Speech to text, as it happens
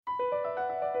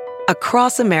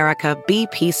Across America,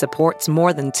 BP supports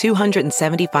more than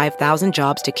 275,000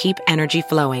 jobs to keep energy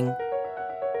flowing.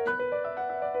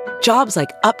 Jobs like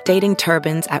updating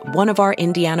turbines at one of our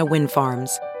Indiana wind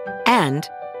farms and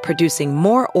producing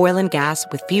more oil and gas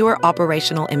with fewer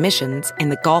operational emissions in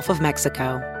the Gulf of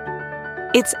Mexico.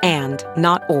 It's and,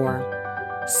 not or.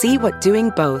 See what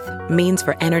doing both means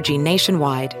for energy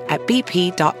nationwide at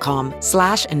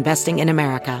bp.com/investing in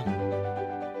America.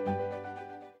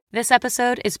 This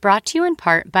episode is brought to you in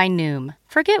part by Noom.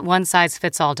 Forget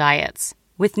one-size-fits-all diets.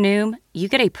 With Noom, you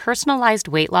get a personalized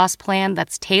weight loss plan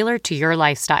that's tailored to your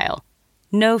lifestyle.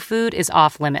 No food is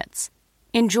off limits.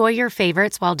 Enjoy your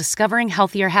favorites while discovering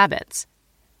healthier habits.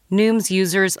 Noom's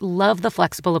users love the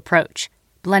flexible approach,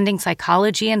 blending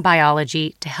psychology and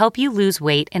biology to help you lose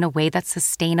weight in a way that's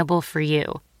sustainable for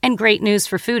you. And great news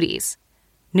for foodies.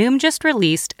 Noom just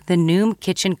released the Noom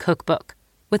Kitchen Cookbook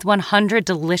with 100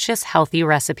 delicious, healthy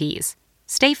recipes.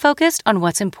 Stay focused on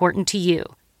what's important to you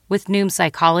with Noom's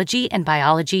psychology and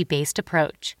biology-based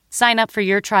approach. Sign up for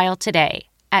your trial today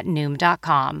at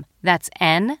Noom.com. That's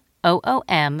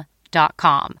NOOM.com.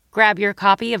 Grab your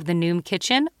copy of the Noom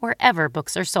Kitchen wherever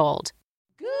books are sold.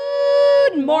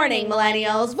 Good morning,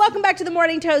 millennials. Welcome back to the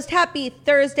Morning Toast. Happy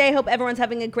Thursday. Hope everyone's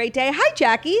having a great day. Hi,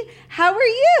 Jackie. How are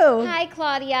you? Hi,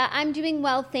 Claudia. I'm doing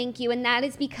well, thank you. And that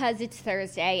is because it's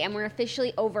Thursday and we're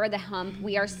officially over the hump.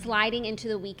 We are sliding into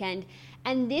the weekend.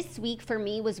 And this week for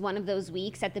me was one of those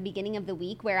weeks at the beginning of the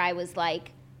week where I was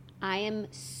like, I am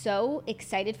so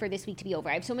excited for this week to be over.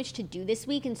 I have so much to do this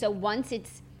week. And so once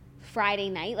it's Friday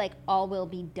night, like, all will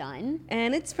be done.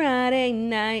 And it's Friday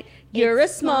night. You're a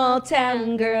small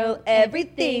town girl.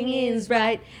 Everything is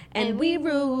right. And we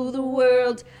rule the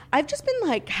world. I've just been,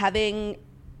 like, having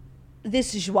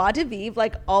this joie de vivre,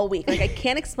 like, all week. Like, I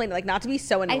can't explain it. Like, not to be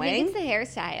so annoying. I think it's the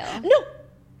hairstyle. No.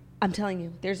 I'm telling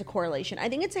you, there's a correlation. I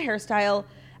think it's a hairstyle.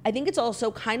 I think it's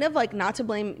also kind of like, not to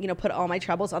blame, put all my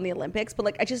troubles on the Olympics, but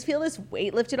like I just feel this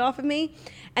weight lifted off of me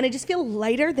and I just feel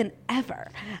lighter than ever,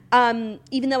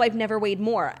 even though I've never weighed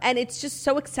more. And it's just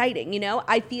so exciting,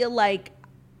 I feel like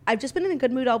I've just been in a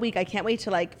good mood all week. I can't wait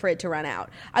to for it to run out.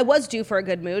 I was due for a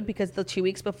good mood because the 2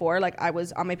 weeks before, I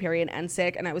was on my period and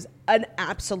sick and I was an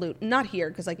absolute, not here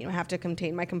because I have to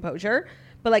contain my composure,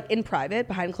 but in private,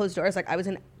 behind closed doors, I was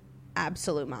an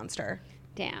absolute monster.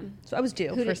 Damn. So I was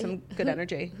due for some good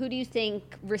energy. Who do you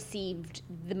think received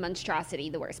the monstrosity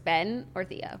the worst, Ben or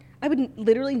Theo? I would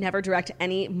literally never direct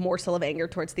any morsel of anger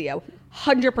towards Theo.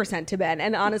 100% to Ben.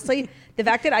 And honestly, the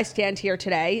fact that I stand here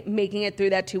today, making it through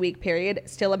that 2-week period,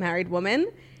 still a married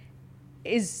woman,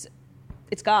 it's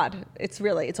God. It's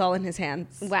all in his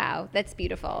hands. Wow, that's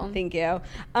beautiful. Thank you.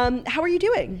 How are you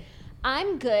doing?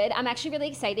 I'm good. I'm actually really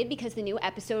excited because the new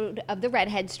episode of The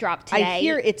Redheads dropped today. I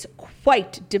hear it's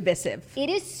quite divisive. It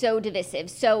is so divisive.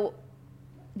 So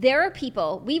there are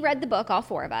people, we read the book, all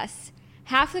four of us.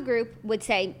 Half the group would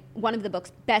say one of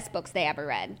the best books they ever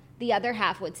read. The other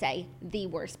half would say the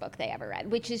worst book they ever read,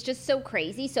 which is just so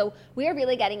crazy. So we are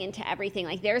really getting into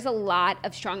everything. There's a lot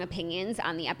of strong opinions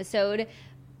on the episode,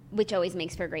 which always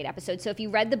makes for a great episode. So if you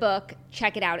read the book,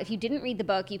 check it out. If you didn't read the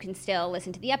book, you can still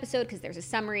listen to the episode because there's a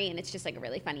summary and it's just a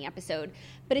really funny episode.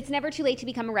 But it's never too late to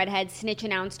become a redhead. Snitch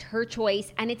announced her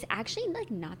choice, and it's actually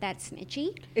not that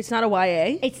snitchy. It's not a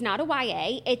YA? It's not a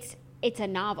YA. It's a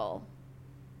novel.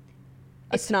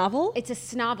 A snovel? It's a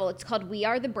snovel. It's called We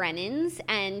Are the Brennans,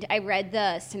 and I read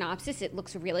the synopsis. It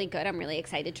looks really good. I'm really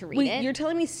excited to read it. You're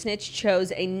telling me Snitch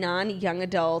chose a non-young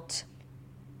adult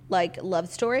love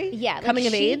story? Yeah. Coming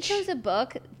of age? She chose a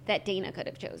book that Dana could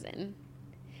have chosen.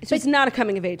 So it's not a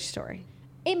coming of age story?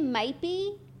 It might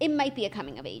be. It might be a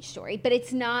coming of age story, but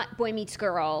it's not boy meets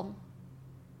girl.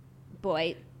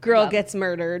 Girl gets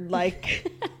murdered,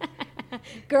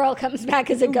 Girl comes back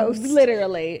as a ghost.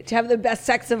 Literally, to have the best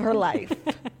sex of her life.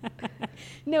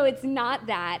 No, it's not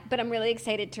that, but I'm really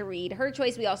excited to read her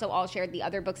choice. We also all shared the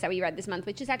other books that we read this month,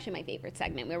 which is actually my favorite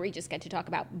segment, where we just get to talk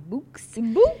about books.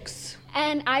 Books.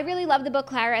 And I really love the book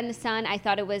Clara and the Sun. I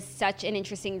thought it was such an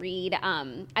interesting read.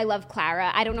 I love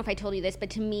Clara. I don't know if I told you this, but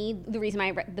to me, the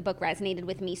reason the book resonated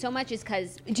with me so much is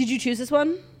because... Did you choose this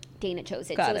one? Dana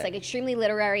chose it. Got so it was extremely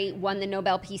literary, won the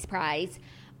Nobel Peace Prize.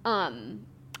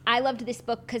 I loved this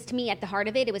book because to me, at the heart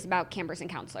of it, it was about campers and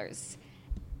counselors.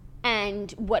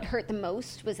 And what hurt the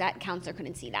most was that counselor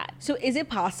couldn't see that. So is it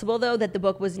possible, though, that the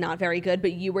book was not very good,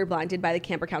 but you were blinded by the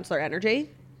camper counselor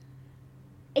energy?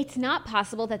 It's not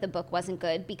possible that the book wasn't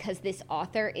good because this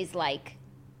author is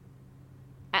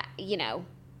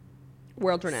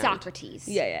World renowned. Socrates.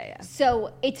 Yeah.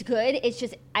 So it's good. It's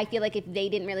just, I feel like if they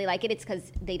didn't really like it, it's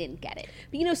because they didn't get it.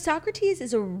 But, you know, Socrates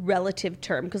is a relative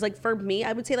term because, like, for me,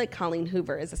 I would say, like, Colleen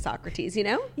Hoover is a Socrates, you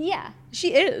know? Yeah.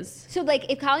 She is. So,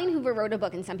 like, if Colleen Hoover wrote a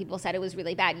book and some people said it was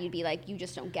really bad, you'd be like, you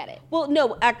just don't get it. Well,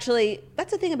 no, actually,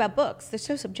 that's the thing about books. They're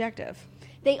so subjective.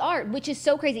 They are, which is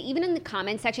so crazy. Even in the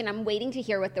comment section, I'm waiting to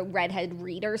hear what the redhead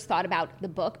readers thought about the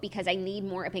book because I need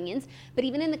more opinions. But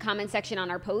even in the comment section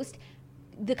on our post,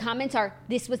 the comments are,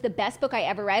 this was the best book I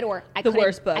ever read, or the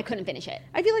worst book. I couldn't finish it.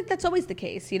 I feel like that's always the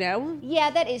case, you know? Yeah,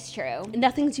 that is true.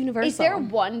 Nothing's universal. Is there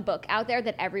one book out there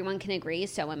that everyone can agree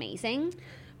is so amazing?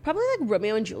 Probably like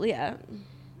Romeo and Juliet.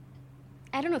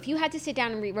 I don't know. If you had to sit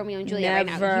down and read Romeo and Juliet right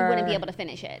now, you wouldn't be able to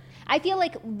finish it. I feel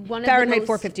like Fahrenheit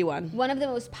 451. One of the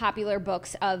most popular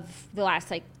books of the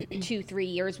last like 2-3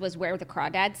 years was Where the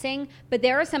Crawdads Sing. But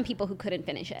there are some people who couldn't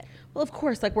finish it. Well, of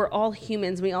course, like we're all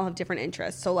humans. We all have different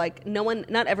interests. So like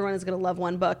not everyone is going to love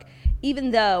one book.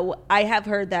 Even though I have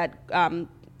heard that,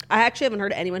 I actually haven't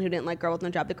heard anyone who didn't like Girl with No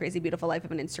Job, The Crazy Beautiful Life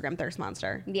of an Instagram Thirst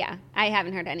Monster. Yeah, I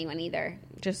haven't heard anyone either.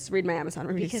 Just read my Amazon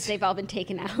reviews. Because they've all been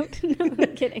taken out. No,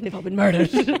 I'm kidding. They've all been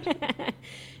murdered.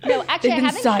 No, actually, They've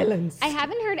been silenced. I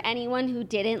haven't heard anyone who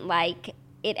didn't like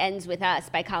It Ends With Us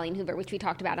by Colleen Hoover, which we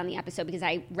talked about on the episode because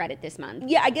I read it this month.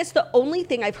 Yeah, I guess the only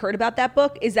thing I've heard about that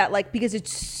book is that, like, because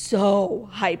it's so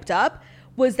hyped up,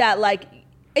 was that, like,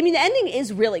 I mean, the ending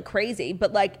is really crazy,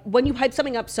 but, like, when you hype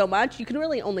something up so much, you can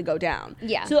really only go down.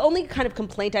 Yeah. So the only kind of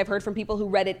complaint I've heard from people who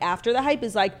read it after the hype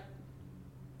is, like,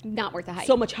 not worth the hype.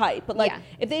 So much hype. But, like, Yeah.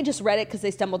 if they just read it because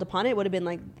they stumbled upon it, it would have been,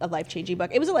 like, a life-changing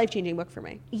book. It was a life-changing book for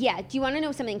me. Yeah. Do you want to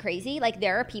know something crazy? Like,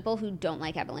 there are people who don't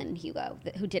like Evelyn and Hugo,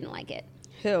 who didn't like it.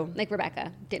 Who? Like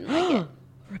Rebecca didn't like it.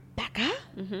 Rebecca?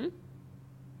 Mm-hmm.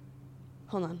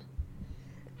 Hold on.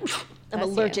 I'm Bless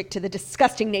allergic to the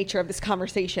disgusting nature of this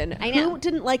conversation. I know. Who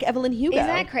didn't like Evelyn Hugo? Isn't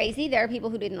that crazy? There are people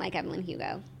who didn't like Evelyn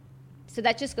Hugo. So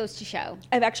that just goes to show.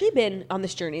 I've actually been on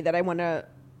this journey that I want to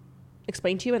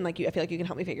explain to you, and, like, I feel like you can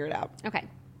help me figure it out. Okay.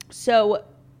 So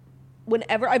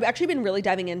whenever I've actually been really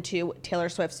diving into Taylor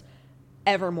Swift's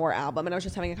Evermore album, and I was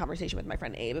just having a conversation with my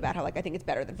friend Abe about how, like, I think it's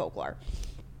better than Folklore.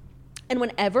 And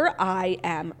whenever I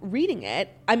am reading it,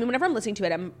 I mean, whenever I'm listening to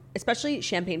it, especially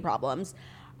Champagne Problems,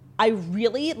 I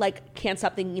really, like, can't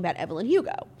stop thinking about Evelyn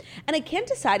Hugo. And I can't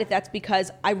decide if that's because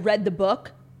I read the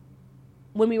book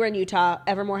when we were in Utah,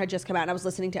 Evermore had just come out, and I was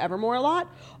listening to Evermore a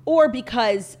lot, or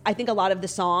because I think a lot of the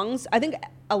songs, I think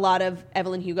a lot of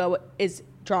Evelyn Hugo is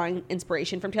drawing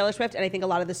inspiration from Taylor Swift, and I think a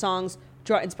lot of the songs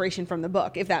draw inspiration from the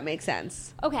book, if that makes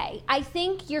sense. Okay, I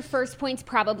think your first point's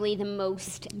probably the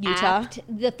most Utah. apt.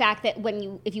 The fact that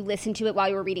if you listen to it while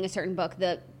you were reading a certain book,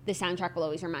 the soundtrack will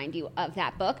always remind you of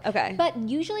that book. Okay. But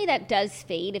usually that does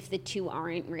fade if the two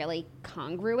aren't really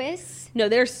congruous. No,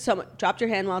 there's so much. Dropped Your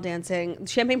Hand While Dancing.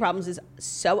 Champagne Problems is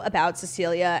so about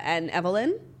Cecilia and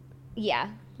Evelyn.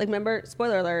 Yeah. Like, remember,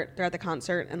 spoiler alert, they're at the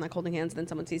concert and, like, holding hands, and then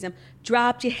someone sees them.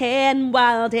 Dropped your hand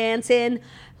while dancing,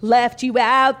 left you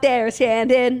out there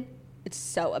standing. It's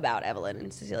so about Evelyn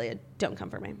and Cecilia. Don't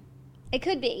come for me. It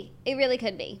could be. It really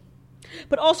could be.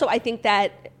 But also, I think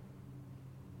that,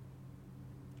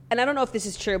 and I don't know if this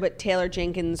is true, but Taylor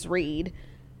Jenkins Reid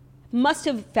must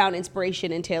have found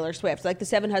inspiration in Taylor Swift. Like, the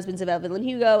 7 Husbands of Evelyn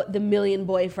Hugo, the Million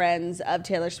Boyfriends of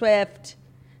Taylor Swift.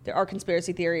 There are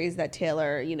conspiracy theories that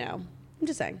Taylor, you know, I'm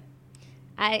just saying.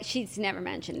 She's never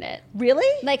mentioned it. Really?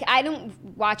 Like, I don't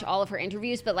watch all of her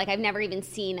interviews, but, like, I've never even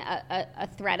seen a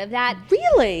thread of that.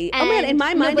 Really? Oh, man, in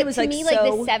my mind, but it was, to like, me, so...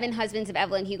 like, the 7 Husbands of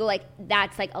Evelyn Hugo, like,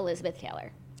 that's, like, Elizabeth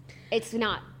Taylor. It's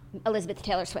not Elizabeth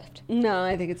Taylor Swift. No,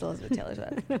 I think it's Elizabeth Taylor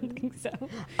Swift. I don't think so.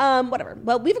 Whatever.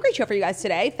 Well, we have a great show for you guys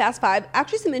today. Fast 5.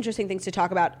 Actually, some interesting things to talk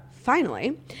about,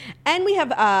 finally. And we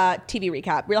have a TV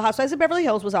recap. Real Housewives of Beverly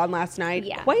Hills was on last night.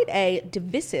 Yeah. Quite a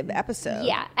divisive episode.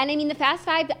 Yeah. And I mean, the Fast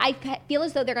 5, I feel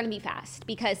as though they're going to be fast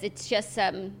because it's just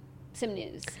some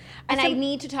news. And I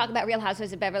need to talk about Real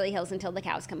Housewives of Beverly Hills until the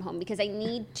cows come home because we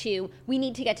need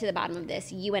to get to the bottom of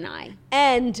this, you and I.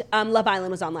 And Love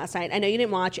Island was on last night. I know you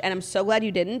didn't watch, and I'm so glad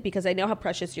you didn't because I know how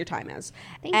precious your time is.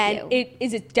 Thank you. And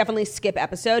it's definitely a skip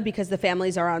epised because the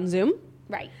families are on Zoom.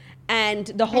 Right. And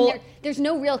the whole... And there's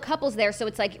no real couples there, so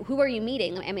it's like, who are you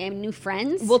meeting? I mean, new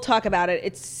friends? We'll talk about it.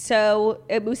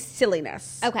 It was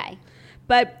silliness. Okay.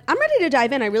 But I'm ready to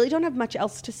dive in. I really don't have much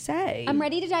else to say. I'm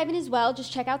ready to dive in as well.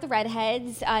 Just check out the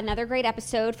Redheads. Another great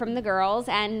episode from the girls,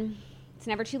 and it's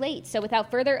never too late. So without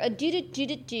further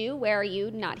ado, where are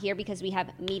you? Not here because we have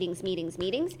meetings.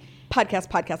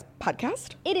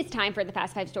 Podcast. It is time for the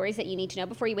Fast 5 stories that you need to know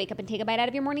before you wake up and take a bite out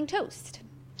of your morning toast.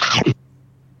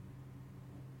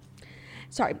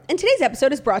 Sorry. And today's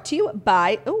episode is brought to you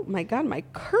by, oh my God, my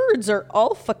curds are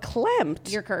all verklempt.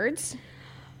 Your curds?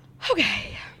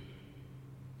 Okay.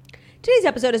 Today's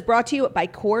episode is brought to you by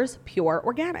Coors Pure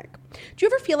Organic. Do you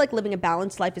ever feel like living a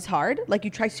balanced life is hard? Like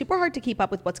you try super hard to keep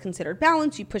up with what's considered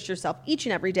balance, you push yourself each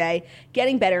and every day,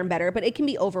 getting better and better, but it can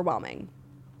be overwhelming.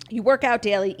 You work out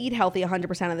daily, eat healthy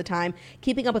 100% of the time,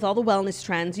 keeping up with all the wellness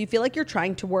trends. You feel like you're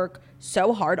trying to work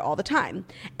so hard all the time.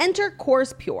 Enter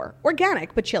Coors Pure,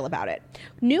 organic but chill about it.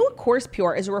 New Coors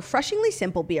Pure is a refreshingly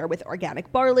simple beer with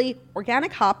organic barley,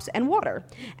 organic hops, and water.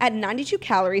 At 92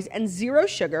 calories and 0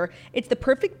 sugar, it's the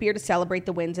perfect beer to celebrate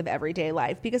the wins of everyday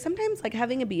life, because sometimes like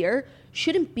having a beer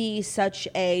shouldn't be such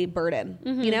a burden,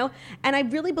 you know? And I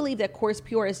really believe that Coors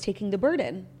Pure is taking the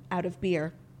burden out of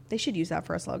beer. They should use that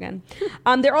for a slogan.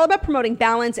 They're all about promoting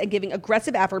balance and giving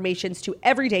aggressive affirmations to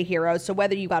everyday heroes. So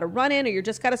whether you got to run in or you're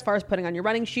just got as far as putting on your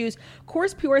running shoes,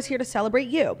 Coors Pure is here to celebrate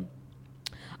you.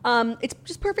 It's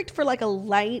just perfect for like a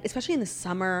light, especially in the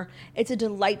summer. It's a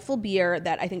delightful beer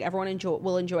that I think everyone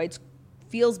will enjoy. It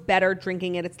feels better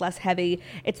drinking it. It's less heavy.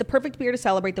 It's the perfect beer to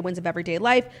celebrate the wins of everyday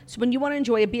life. So when you want to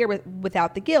enjoy a beer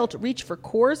without the guilt, reach for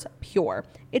Coors Pure.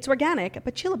 It's organic,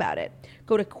 but chill about it.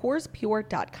 Go to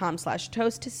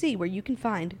CoorsPure.com/toast to see where you can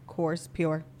find Coors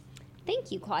Pure.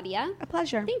 Thank you, Claudia. A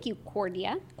pleasure. Thank you,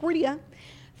 Cordia. Cordia.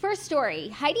 First story,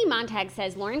 Heidi Montag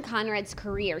says Lauren Conrad's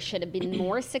career should have been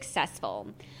more successful.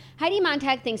 Heidi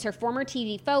Montag thinks her former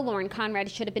TV foe, Lauren Conrad,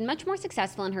 should have been much more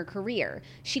successful in her career.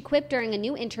 She quipped during a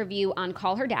new interview on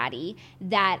Call Her Daddy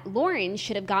that Lauren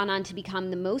should have gone on to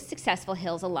become the most successful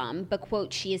Hills alum, but,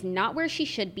 quote, she is not where she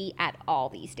should be at all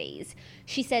these days.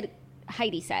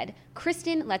 Heidi said,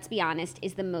 Kristen, let's be honest,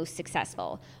 is the most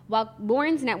successful. While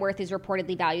Lauren's net worth is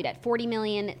reportedly valued at $40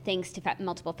 million, thanks to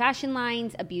multiple fashion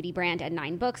lines, a beauty brand, and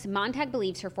 9 books, Montag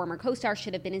believes her former co-star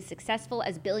should have been as successful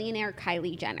as billionaire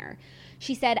Kylie Jenner.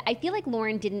 She said, I feel like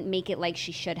Lauren didn't make it like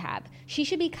she should have. She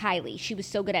should be Kylie. She was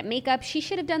so good at makeup. She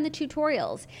should have done the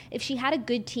tutorials. If she had a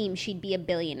good team, she'd be a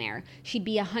billionaire. She'd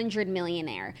be 100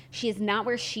 millionaire. She is not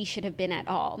where she should have been at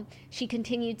all. She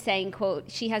continued saying, quote,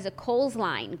 she has a Kohl's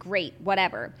line. Great,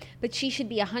 whatever. But she should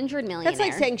be 100 millionaire. That's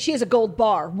like saying she has a gold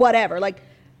bar, whatever. Like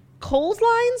Kohl's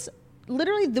lines,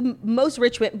 literally the most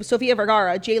rich, Sofia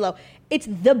Vergara, J-Lo, it's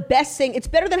the best thing. It's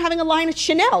better than having a line at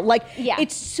Chanel. Like,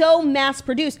 it's so mass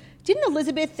produced. Didn't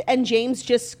Elizabeth and James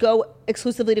just go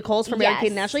exclusively to Kohl's for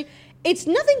Mary-Kate and Ashley? It's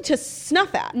nothing to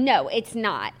snuff at. No, it's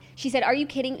not. She said, are you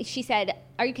kidding? She said,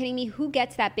 are you kidding me? Who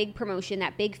gets that big promotion,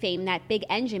 that big fame, that big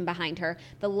engine behind her?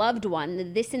 The loved one, the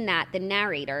this and that, the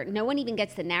narrator. No one even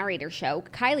gets the narrator show.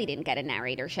 Kylie didn't get a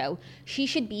narrator show. She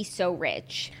should be so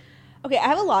rich. Okay, I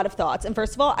have a lot of thoughts. And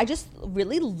first of all, I just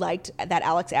really liked that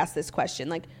Alex asked this question.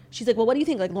 Like, she's like, well, what do you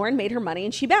think? Like, Lauren made her money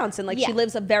and she bounced. And, like, she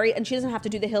lives and she doesn't have to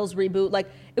do the Hills reboot. Like,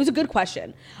 it was a good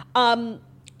question. And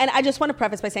I just want to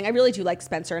preface by saying I really do like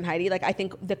Spencer and Heidi. Like, I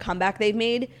think the comeback they've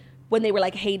made when they were,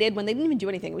 like, hated, when they didn't even do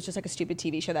anything. It was just, like, a stupid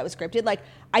TV show that was scripted. Like,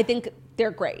 I think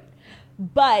they're great.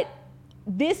 But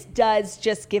this does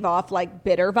just give off, like,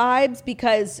 bitter vibes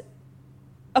because,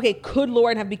 okay, could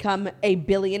Lauren have become a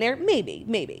billionaire?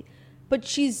 Maybe. But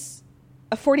she's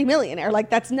a 40 millionaire. Like,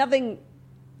 that's nothing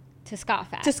to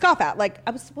scoff at. Like,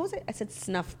 I said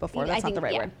snuff before. That's not the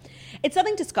right word. It's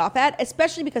nothing to scoff at,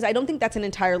 especially because I don't think that's an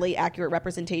entirely accurate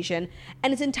representation.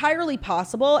 And it's entirely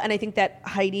possible. And I think that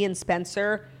Heidi and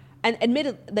Spencer, and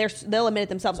they'll admit it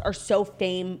themselves, are so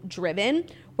fame driven.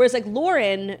 Whereas, like,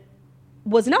 Lauren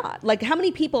was not. Like, how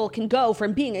many people can go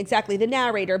from being exactly the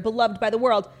narrator, beloved by the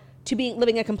world, to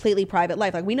living a completely private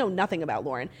life? Like, we know nothing about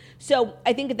Lauren. So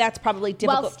I think that's probably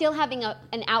difficult. While still having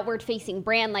an outward-facing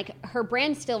brand, like, her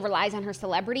brand still relies on her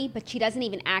celebrity, but she doesn't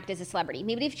even act as a celebrity.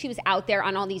 Maybe if she was out there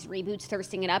on all these reboots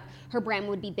thirsting it up, her brand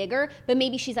would be bigger. But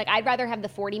maybe she's like, I'd rather have the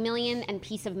 40 million and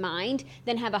peace of mind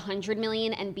than have 100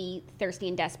 million and be thirsty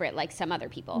and desperate like some other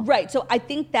people. Right. So I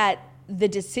think that the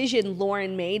decision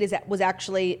Lauren made was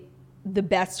actually the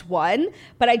best one,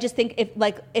 but I just think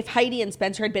if Heidi and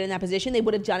Spencer had been in that position, they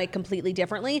would have done it completely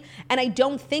differently. And I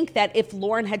don't think that if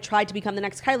Lauren had tried to become the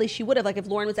next Kylie, she would have. Like, if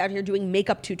Lauren was out here doing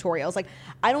makeup tutorials, like,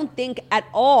 I don't think at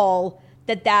all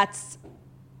that's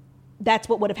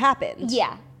what would have happened.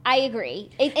 Yeah, I agree.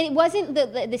 It wasn't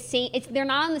the same. They're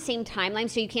not on the same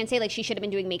timeline, so you can't say like she should have been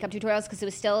doing makeup tutorials because it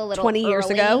was still a little 20 years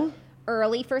ago,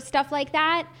 early for stuff like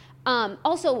that.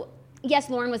 Also,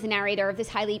 yes, Lauren was the narrator of this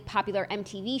highly popular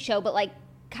MTV show, but like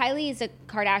Kylie is a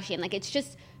Kardashian. Like, it's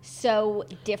just so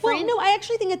different. Well, no, I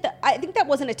actually think I think that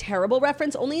wasn't a terrible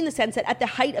reference, only in the sense that at the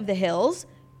height of the Hills,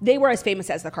 they were as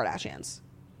famous as the Kardashians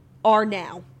are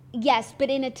now. Yes, but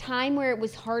in a time where it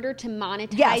was harder to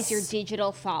monetize your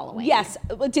digital following. Yes,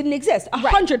 it didn't exist,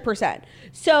 100%.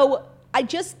 So I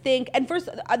just think, and first,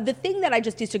 the thing that I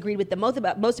just disagreed with the most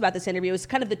about this interview is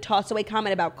kind of the toss-away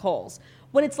comment about Kohl's.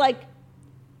 When it's like,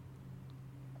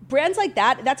 brands like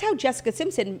that's how Jessica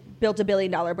Simpson built a $1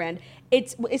 billion brand.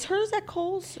 Is hers at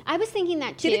Kohl's? I was thinking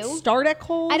that too. Did it start at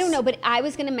Kohl's? I don't know, but I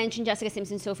was going to mention Jessica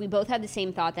Simpson, so if we both had the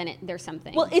same thought, then there's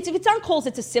something. Well, if it's on Kohl's,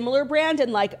 it's a similar brand,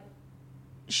 and like,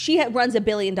 she runs a $1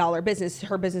 billion business.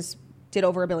 Her business did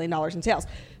over $1 billion in sales.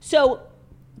 So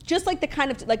just like the kind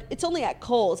of, like, it's only at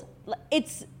Kohl's.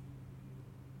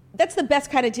 That's the best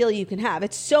kind of deal you can have.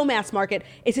 It's so mass market.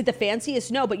 Is it the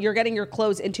fanciest? No, but you're getting your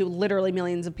clothes into literally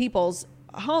millions of people's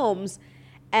homes,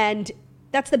 and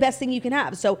that's the best thing you can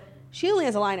have. So she only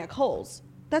has a line at Kohl's.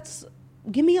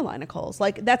 Give me a line at Kohl's.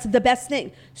 Like, that's the best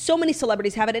thing. So many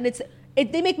celebrities have it,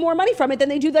 and they make more money from it than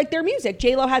they do like their music.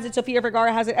 J-Lo has it, Sofia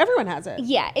Vergara has it, everyone has it.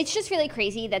 Yeah, it's just really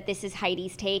crazy that this is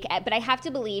Heidi's take, but I have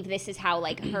to believe this is how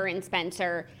like her and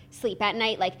Spencer sleep at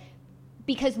night, like,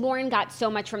 because Lauren got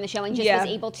so much from the show and just was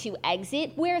able to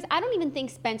exit. Whereas I don't even think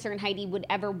Spencer and Heidi would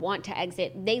ever want to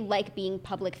exit. They like being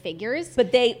public figures.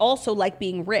 But they also like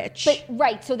being rich.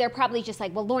 Right. So they're probably just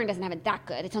like, well, Lauren doesn't have it that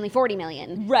good. It's only $40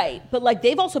 million. Right. But like,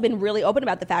 they've also been really open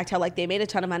about the fact how like they made a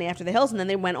ton of money after the Hills, and then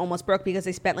they went almost broke because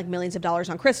they spent like millions of dollars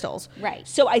on crystals. Right.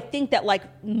 So I think that like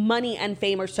money and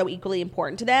fame are so equally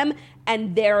important to them.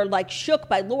 And they're like shook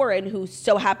by Lauren, who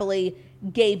so happily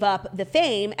gave up the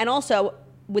fame, and also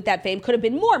with that fame could have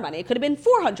been more money. It could have been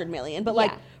 $400 million. But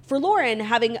like for Lauren,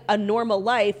 having a normal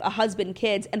life, a husband,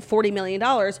 kids, and $40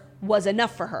 million was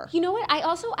enough for her. You know what?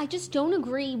 I just don't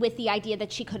agree with the idea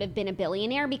that she could have been a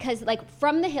billionaire, because like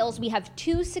from the Hills, we have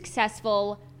two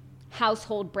successful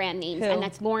household brand names, and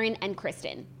that's Lauren and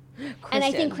Kristen. And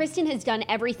I think Kristen has done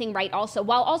everything right also,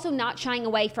 while also not shying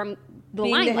away from the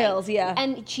Being limelight. the Hills, yeah.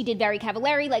 And she did very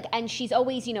Cavallari, like, and she's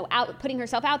always, out putting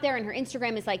herself out there, and her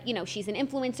Instagram is like, she's an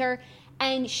influencer,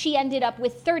 and she ended up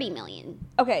with 30 million.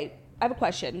 Okay, I have a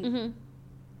question. Mm-hmm.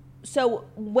 So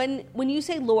when you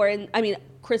say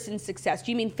Kristen's success,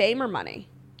 do you mean fame or money?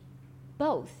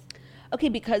 Both. Okay,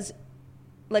 because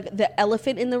like the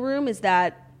elephant in the room is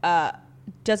that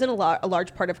doesn't a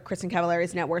large part of Kristen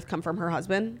Cavallari's net worth come from her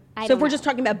husband? So if we're just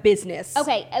talking about business.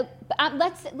 Okay,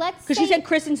 let's because she said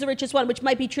Kristen's the richest one, which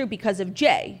might be true because of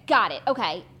Jay. Got it.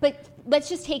 Okay, but let's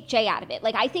just take Jay out of it.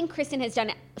 Like, I think Kristen has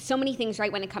done so many things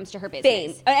right when it comes to her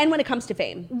business. Fame. And when it comes to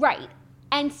fame. Right.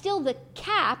 And still the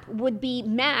cap would be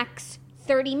max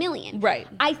 30 million. Right.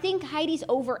 I think Heidi's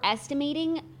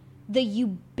overestimating the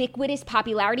ubiquitous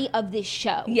popularity of this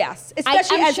show. Yes,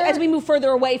 especially as we move further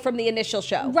away from the initial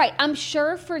show. Right. I'm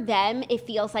sure for them, it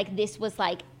feels like this was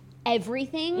like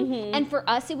everything. Mm-hmm. And for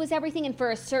us, it was everything. And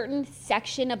for a certain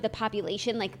section of the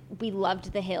population, like, we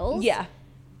loved the Hills. Yeah.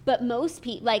 But most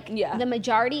people, the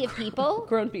majority of people.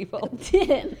 Grown people.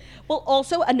 Didn't. Well,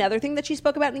 also, another thing that she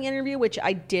spoke about in the interview, which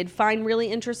I did find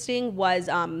really interesting, was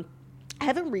I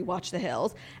haven't rewatched The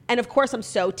Hills. And of course, I'm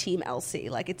so team Elsie.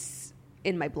 Like, it's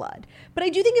in my blood. But I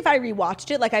do think if I rewatched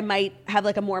it, like, I might have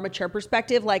like a more mature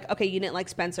perspective. Like, okay, you didn't like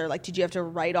Spencer. Like, did you have to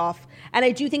write off? And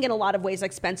I do think in a lot of ways,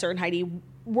 like, Spencer and Heidi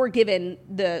were given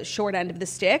the short end of the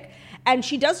stick. And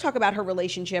she does talk about her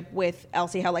relationship with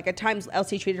Elsie, how like at times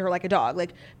Elsie treated her like a dog,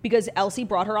 like, because Elsie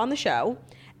brought her on the show.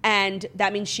 And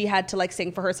that means she had to like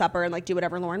sing for her supper and like do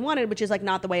whatever Lauren wanted, which is like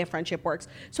not the way a friendship works.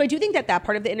 So I do think that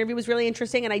part of the interview was really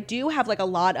interesting. And I do have like a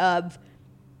lot of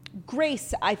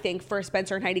grace, I think, for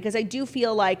Spencer and Heidi, because I do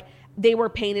feel like they were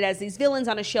painted as these villains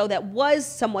on a show that was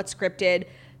somewhat scripted,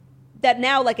 that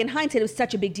now, like, in hindsight, it was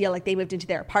such a big deal. Like, they moved into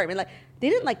their apartment. Like, they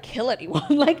didn't like kill anyone.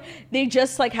 Like, they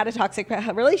just like had a toxic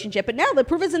relationship. But now the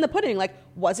proof is in the pudding. Like,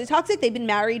 was it toxic? They've been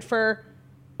married for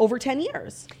over 10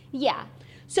 years. Yeah.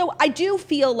 So I do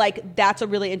feel like that's a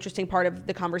really interesting part of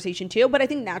the conversation too. But I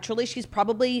think naturally she's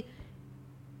probably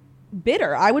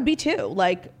bitter. I would be too.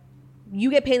 Like, you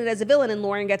get painted as a villain and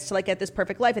Lauren gets to like get this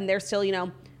perfect life, and they're still,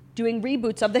 doing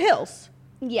reboots of The Hills.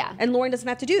 Yeah. And Lauren doesn't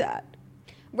have to do that.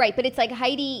 Right. But it's like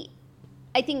Heidi,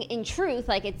 I think in truth,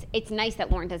 like, it's nice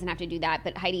that Lauren doesn't have to do that,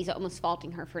 but Heidi's almost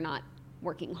faulting her for not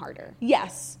working harder.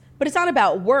 Yes. But it's not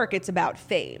about work, it's about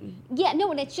fame. Yeah,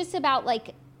 no, and it's just about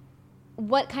like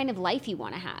what kind of life you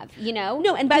want to have,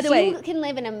 No, and by the way, you can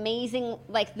live an amazing,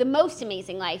 like the most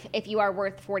amazing life if you are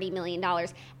worth $40 million,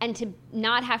 and to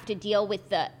not have to deal with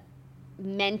the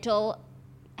mental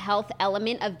health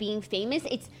element of being famous,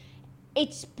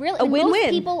 it's brilliant. A win-win.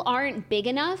 Most people aren't big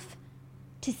enough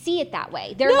to see it that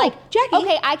way. They're no, like, Jackie,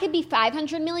 okay, I could be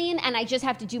 500 million and I just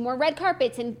have to do more red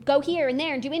carpets and go here and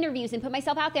there and do interviews and put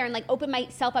myself out there and like open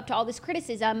myself up to all this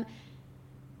criticism.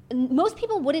 most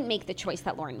people wouldn't make the choice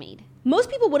that Lauren made. Most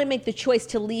people wouldn't make the choice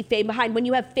to leave fame behind when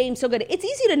you have fame so good. It's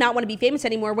easy to not want to be famous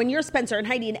anymore when you're Spencer and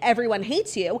Heidi and everyone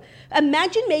hates you.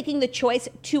 Imagine making the choice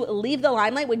to leave the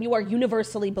limelight when you are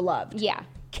universally beloved. Yeah.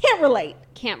 Can't relate.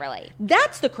 Can't relate.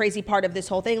 That's the crazy part of this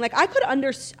whole thing. Like, I could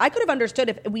have understood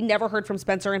if we never heard from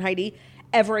Spencer and Heidi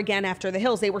ever again after The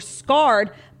Hills. They were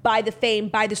scarred by the fame,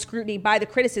 by the scrutiny, by the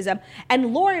criticism.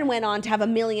 And Lauren went on to have a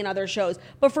million other shows.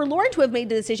 But for Lauren to have made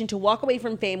the decision to walk away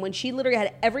from fame when she literally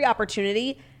had every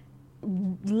opportunity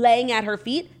laying at her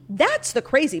feet, that's the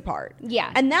crazy part.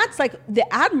 Yeah. And that's like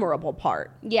the admirable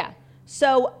part. Yeah.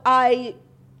 So I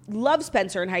love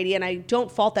Spencer and Heidi, and I don't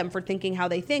fault them for thinking how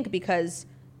they think, because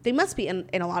they must be in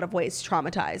a lot of ways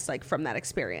traumatized, like, from that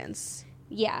experience.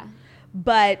 Yeah.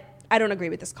 But I don't agree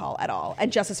with this call at all.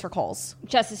 And justice for Coles.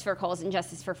 Justice for Coles and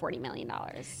justice for $40 million.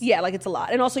 Yeah, like, it's a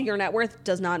lot. And also, your net worth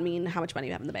does not mean how much money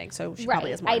you have in the bank. So she probably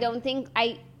has more. I don't think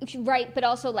right, but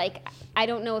also, like, I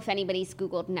don't know if anybody's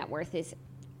Googled net worth is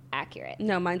accurate.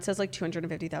 No, mine says like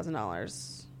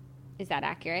 $250,000. Is that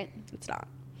accurate? It's not.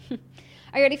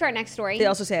 Are you ready for our next story? They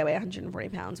also say I weigh 140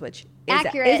 pounds, which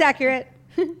accurate. is accurate.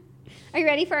 Are you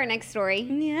ready for our next story?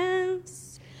 Yes.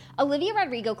 Olivia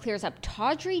Rodrigo clears up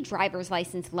tawdry driver's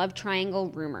license love triangle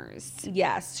rumors.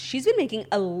 Yes. She's been making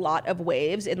a lot of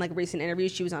waves in, like, recent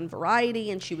interviews. She was on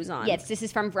Variety, and she was on... Yes, this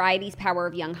is from Variety's Power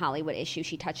of Young Hollywood issue.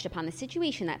 She touched upon the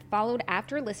situation that followed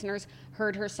after listeners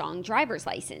heard her song Driver's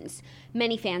License.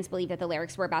 Many fans believe that the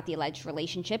lyrics were about the alleged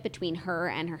relationship between her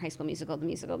and her High School Musical, the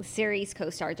musical, the series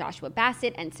co-star Joshua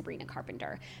Bassett and Sabrina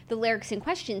Carpenter. The lyrics in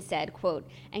question said, quote,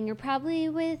 "And you're probably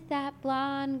with that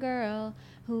blonde girl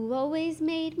who always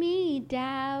made me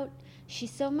doubt.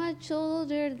 She's so much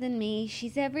older than me.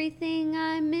 She's everything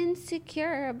I'm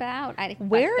insecure about."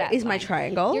 Where is my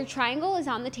triangle? Your triangle is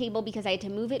on the table because I had to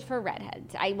move it for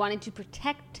redheads. I wanted to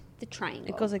protect the triangle.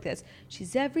 It goes like this.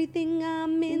 She's everything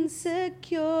I'm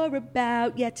insecure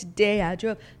about. Yeah, today I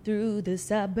drove through the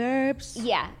suburbs.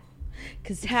 Yeah.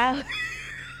 'Cause how...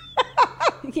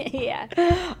 Yeah.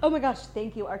 Oh my gosh,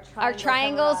 thank you. Our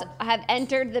triangles have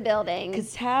entered the building.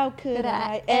 'Cause how could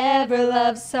I ever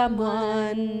love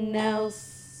someone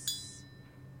else?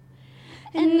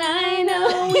 And I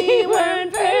know we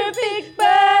weren't perfect, but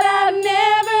I've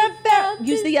never felt...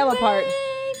 Use the yellow part.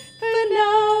 For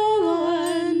no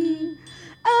one.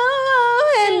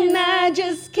 Oh, and I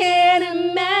just can't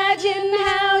imagine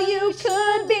how you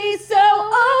could be so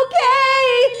okay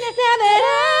now that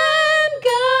I'm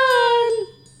gone.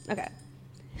 Okay.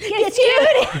 Get you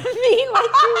mean what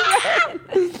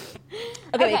you read.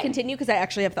 Okay, continue, because I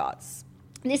actually have thoughts.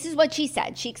 This is what she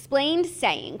said. She explained,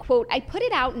 saying, quote, "I put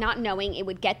it out not knowing it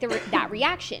would get that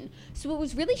reaction. So it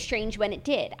was really strange when it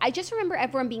did. I just remember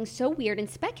everyone being so weird and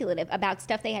speculative about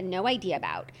stuff they had no idea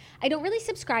about. I don't really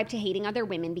subscribe to hating other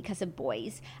women because of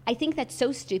boys. I think that's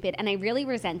so stupid, and I really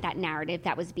resent that narrative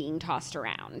that was being tossed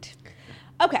around."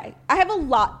 Okay, I have a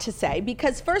lot to say,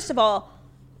 because first of all,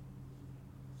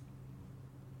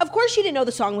 of course she didn't know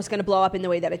the song was going to blow up in the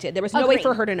way that it did. There was no way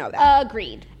for her to know that.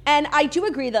 Agreed. And I do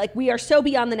agree that, like, we are so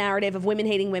beyond the narrative of women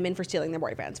hating women for stealing their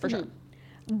boyfriends, for sure.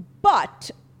 But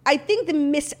I think the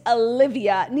Miss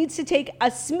Olivia needs to take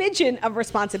a smidgen of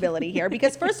responsibility here,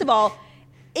 because first of all,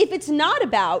 if it's not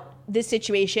about this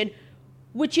situation,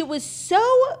 which it was so,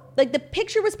 like, the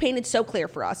picture was painted so clear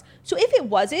for us. So if it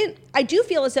wasn't, I do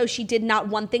feel as though she did not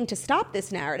one thing to stop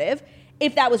this narrative,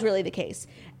 if that was really the case.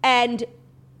 And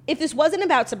if this wasn't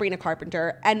about Sabrina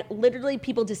Carpenter and literally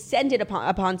people descended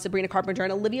upon Sabrina Carpenter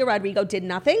and Olivia Rodrigo did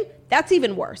nothing, that's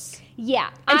even worse. Yeah.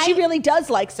 And she really does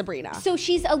like Sabrina. So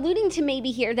she's alluding to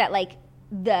maybe here that, like,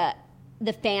 the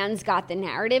fans got the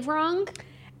narrative wrong.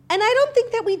 And I don't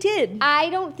think that we did. I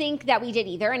don't think that we did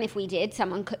either. And if we did,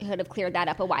 someone could have cleared that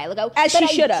up a while ago. As she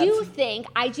should have.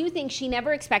 I do think she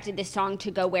never expected this song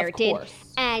to go where it did.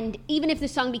 And even if the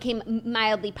song became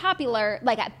mildly popular,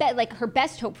 like, I bet, like, her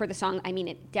best hope for the song, I mean,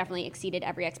 it definitely exceeded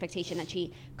every expectation that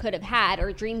she could have had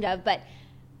or dreamed of. But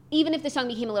even if the song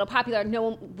became a little popular, no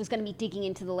one was going to be digging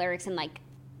into the lyrics and, like,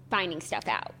 finding stuff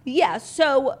out. Yeah,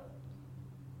 so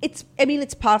it's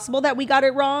possible that we got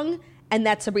it wrong, and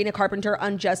that Sabrina Carpenter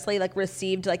unjustly, like,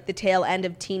 received, like, the tail end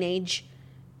of teenage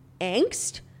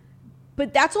angst.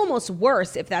 But that's almost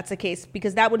worse if that's the case,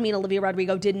 because that would mean Olivia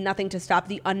Rodrigo did nothing to stop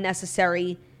the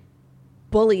unnecessary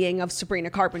bullying of Sabrina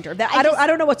Carpenter. I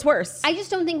don't know what's worse. I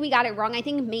just don't think we got it wrong. I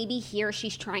think maybe here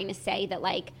she's trying to say that,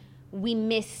 like, we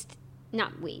missed,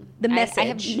 not we. The message. I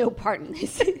have no part in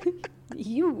this.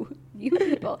 You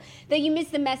people, that you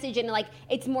missed the message, and, like,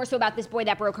 it's more so about this boy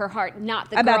that broke her heart, not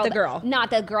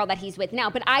the girl that he's with now.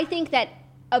 But I think that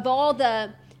of all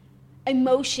the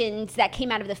emotions that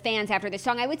came out of the fans after this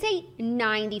song. I would say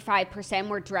 95%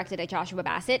 were directed at Joshua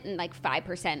Bassett and like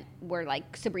 5% were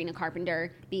like Sabrina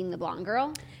Carpenter being the blonde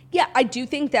girl. Yeah, I do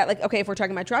think that, like, okay, if we're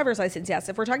talking about driver's license, yes.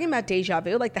 If we're talking about Deja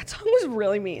Vu, like, that song was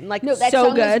really mean. Like, No, that so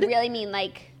song good. was really mean.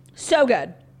 Like, so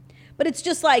good. But it's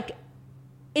just like,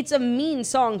 it's a mean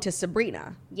song to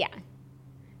Sabrina. yeah.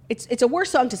 It's a worse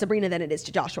song to Sabrina than it is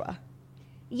to Joshua.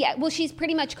 Yeah, well, she's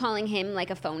pretty much calling him like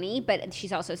a phony, but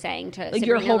she's also saying to Like, Sabrina,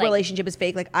 your whole like, relationship is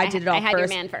fake. Like, I did it all I had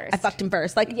first. your man first. I fucked him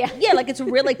first. Like, Yeah. yeah, like, it's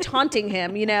really taunting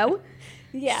him, you know?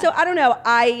 Yeah. So, I don't know.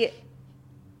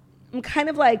 I'm kind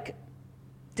of, like,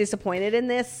 disappointed in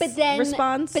this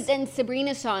response. But then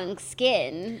Sabrina's song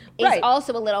Skin is Right.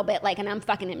 also a little bit like, and I'm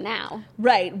fucking him now.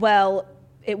 Right. Well,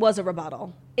 it was a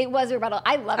rebuttal. It was a rebuttal.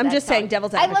 I love I'm that just song. saying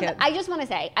devil's advocate. I just want to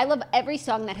say, I love every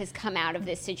song that has come out of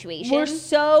this situation. We're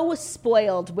so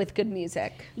spoiled with good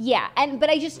music. Yeah, but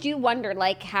I just do wonder,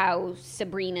 like, how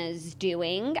Sabrina's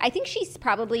doing. I think she's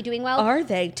probably doing well. Are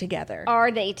they together?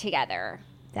 Are they together?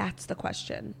 That's the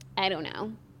question. I don't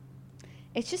know.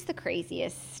 It's just the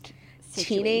craziest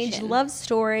situation. Teenage love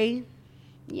story.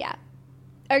 Yeah.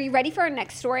 Are you ready for our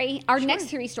next story? Our next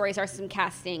 3 stories are some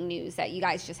casting news that you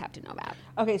guys just have to know about.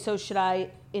 Okay, so should I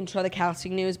intro the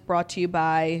casting news brought to you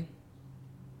by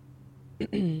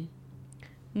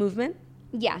Movement?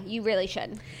 Yeah, you really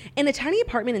should. In a tiny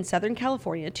apartment in Southern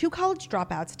California, 2 college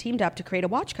dropouts teamed up to create a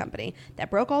watch company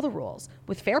that broke all the rules.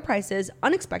 With fair prices,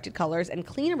 unexpected colors, and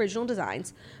clean original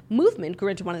designs, Movement grew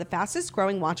into one of the fastest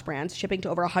growing watch brands, shipping to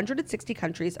over 160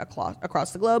 countries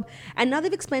across the globe, and now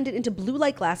they've expanded into blue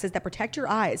light glasses that protect your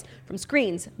eyes from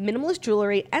screens, minimalist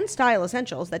jewelry, and style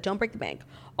essentials that don't break the bank,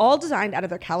 all designed out of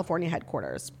their California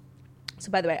headquarters. So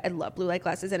by the way, I love blue light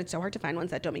glasses, and it's so hard to find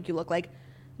ones that don't make you look like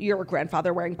your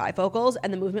grandfather wearing bifocals,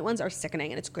 and the Movement ones are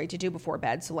sickening, and it's great to do before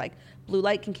bed. So, like, blue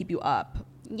light can keep you up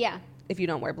Yeah. if you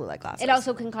don't wear blue light glasses. It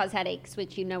also can cause headaches,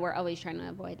 which you know we're always trying to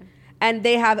avoid. And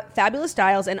they have fabulous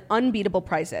styles and unbeatable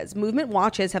prices. Movement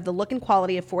watches have the look and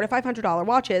quality of $400 to $500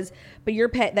 watches, but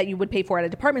that you would pay for at a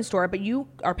department store, but you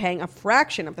are paying a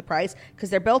fraction of the price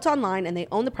because they're built online and they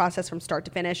own the process from start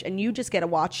to finish, and you just get a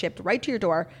watch shipped right to your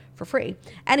door for free.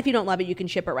 And if you don't love it, you can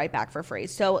ship it right back for free.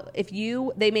 So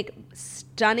they make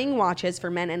stunning watches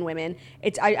for men and women.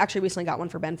 I actually recently got one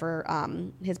for Ben for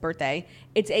his birthday.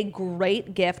 It's a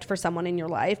great gift for someone in your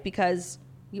life because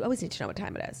you always need to know what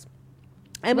time it is.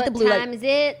 And What with the blue time light, is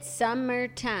it?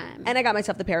 Summertime. and I got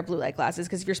myself the pair of blue light glasses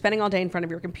because if you're spending all day in front of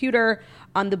your computer,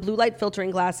 the blue light filtering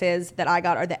glasses that I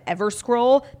got are the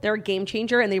Everscroll. They're a game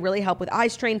changer, and they really help with eye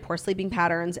strain, poor sleeping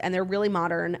patterns, and they're really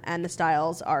modern, and the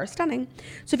styles are stunning.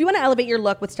 So if you want to elevate your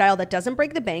look with style that doesn't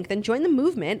break the bank, then join the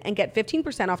Movement and get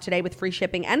 15% off today with free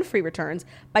shipping and free returns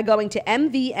by going to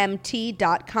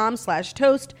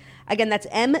mvmt.com/toast. Again, that's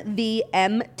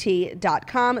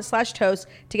mvmt.com/toast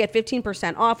to get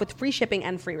 15% off with free shipping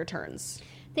and free returns.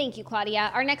 Thank you, Claudia.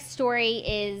 Our next story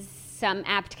is some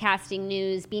apt casting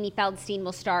news. Beanie Feldstein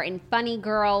will star in Funny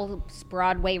Girl's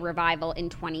Broadway revival in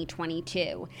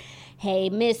 2022. Hey,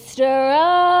 Mr.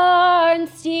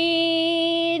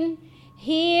 Arnstein,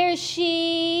 here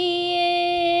she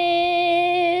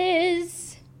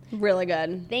is. Really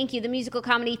good. Thank you. The musical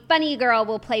comedy Funny Girl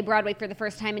will play Broadway for the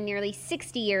first time in nearly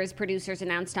 60 years, producers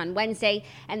announced on Wednesday,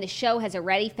 and the show has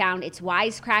already found its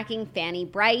wisecracking Fanny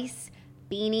Bryce,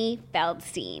 Beanie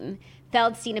Feldstein.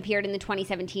 Feldstein appeared in the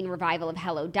 2017 revival of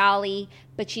Hello, Dolly,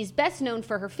 but she's best known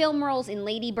for her film roles in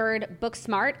Lady Bird,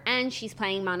 Booksmart, and she's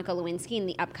playing Monica Lewinsky in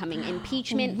the upcoming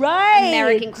impeachment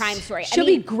American Crime Story. She'll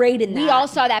be great in that. We all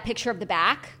saw that picture of the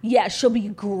back. Yeah, she'll be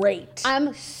great.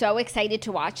 I'm so excited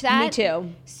to watch that. Me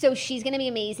too. So she's going to be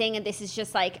amazing, and this is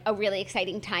just like a really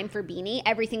exciting time for Beanie.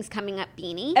 Everything's coming up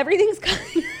Beanie. Everything's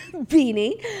coming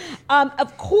Beanie.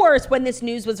 Of course, when this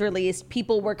news was released,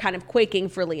 people were kind of quaking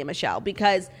for Lea Michele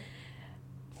because,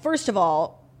 first of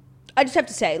all, I just have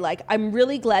to say, like, I'm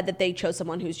really glad that they chose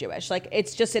someone who's Jewish. Like,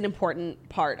 it's just an important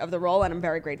part of the role, and I'm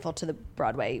very grateful to the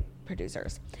Broadway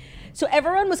producers. So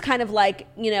everyone was kind of like,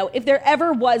 you know, if there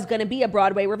ever was going to be a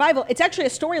Broadway revival, it's actually a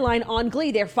storyline on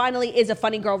Glee. There finally is a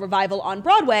Funny Girl revival on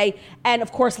Broadway. And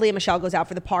of course, Lea Michele goes out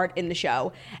for the part in the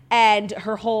show. And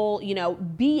her whole, you know,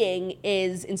 being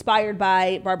is inspired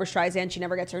by Barbra Streisand. She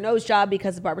never gets her nose job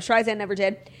because Barbra Streisand never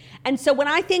did. And so when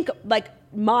I think like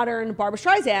modern Barbra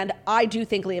Streisand, I do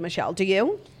think Lea Michele. Do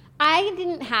you? I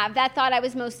didn't have that thought. I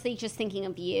was mostly just thinking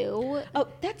of you. Oh,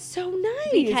 that's so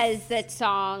nice. Because that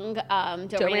song,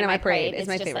 Don't Rain on My Parade, is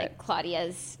my just favorite. like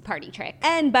Claudia's party trick.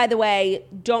 And by the way,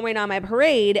 Don't Rain on My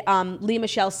Parade, Lea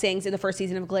Michele sings in the first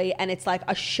season of Glee, and it's like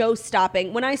a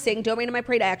show-stopping. When I sing Don't Rain on My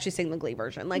Parade, I actually sing the Glee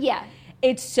version. Like, yeah.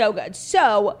 It's so good.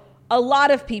 So a lot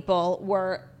of people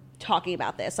were talking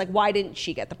about this. Like, why didn't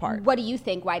she get the part? What do you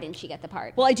think? Why didn't she get the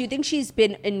part? Well, I do think she's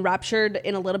been enraptured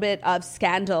in a little bit of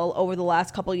scandal over the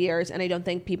last couple of years, and I don't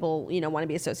think people, want to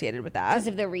be associated with that. Because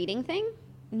of the reading thing?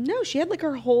 No, she had like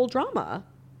her whole drama.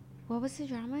 What was the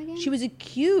drama again? She was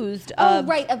accused of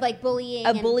like bullying.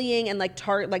 Bullying and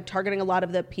targeting a lot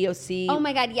not POC. Oh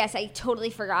my God, yes, I totally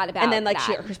forgot about that. And then like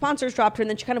her sponsors dropped her, and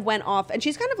then she kind of went off, and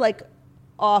she's kind of like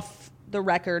off the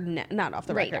record, not off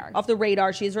the radar. Off the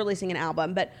radar. She's releasing an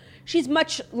album, but she's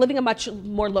living a much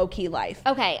more low key life.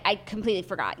 Okay, I completely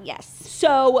forgot. Yes.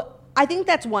 So I think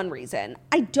that's one reason.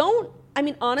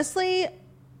 Honestly,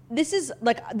 this is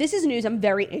news I'm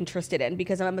very interested in,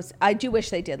 because I do wish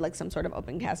they did like some sort of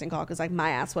open casting call, because like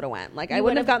my ass would have went. Like, I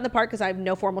wouldn't have gotten the part because I have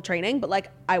no formal training, but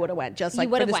like I would have went just like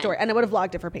for the story, and I would have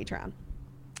vlogged it for Patreon.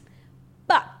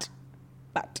 But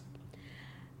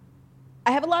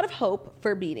I have a lot of hope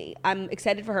for Beanie. I'm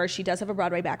excited for her. She does have a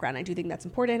Broadway background. I do think that's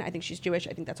important. I think she's Jewish.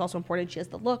 I think that's also important. She has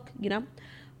the look,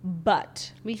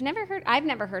 But I've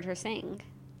never heard her sing.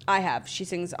 I have. She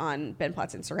sings on Ben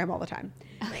Platt's Instagram all the time.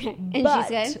 Okay. And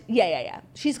she's good? Yeah.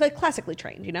 She's like classically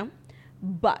trained,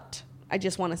 But I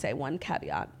just want to say one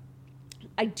caveat.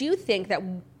 I do think that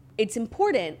it's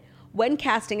important when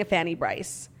casting a Fanny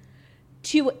Bryce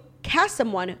to cast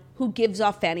someone who gives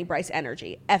off Fanny Bryce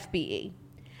energy, FBE.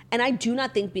 And I do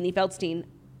not think Beanie Feldstein,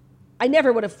 I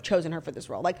never would have chosen her for this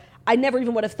role. Like, I never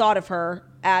even would have thought of her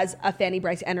as a Fanny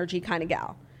Bryce energy kind of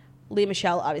gal. Lea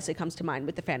Michele obviously comes to mind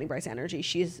with the Fanny Bryce energy.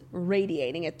 She's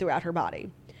radiating it throughout her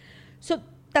body. So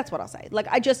that's what I'll say. Like,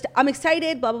 I'm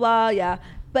excited, blah, blah, blah, yeah.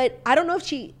 But I don't know if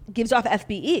she gives off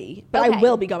FBE, but okay. I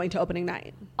will be going to opening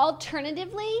night.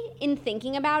 Alternatively, in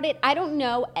thinking about it, I don't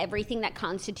know everything that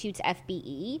constitutes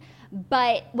FBE,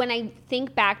 but when I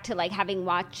think back to like having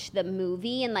watched the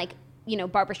movie and like,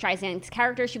 Barbra Streisand's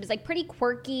character, she was like pretty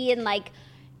quirky and like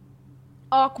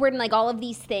awkward and like all of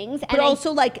these things. But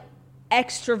also like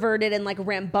extroverted and like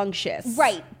rambunctious.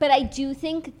 Right. But I do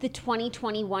think the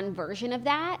 2021 version of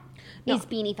that is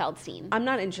Beanie Feldstein. I'm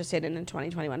not interested in a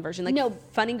 2021 version. Like, no,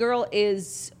 Funny Girl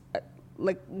is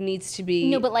needs to be.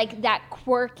 No, but like that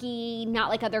quirky, not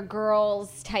like other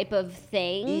girls type of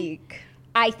thing. Eek.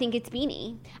 I think it's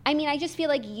Beanie. I just feel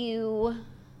like you're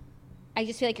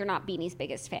not Beanie's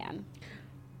biggest fan.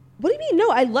 What do you mean?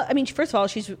 No, first of all,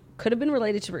 she's could have been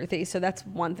related to Ruthie, so that's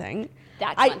one thing.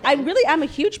 I really am a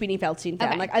huge Beanie Feldstein fan.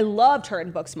 Okay. Like, I loved her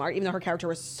in Booksmart, even though her character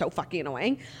was so fucking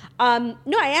annoying.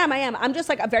 No, I am. I'm just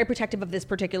like very protective of this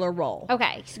particular role.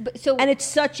 Okay, so and it's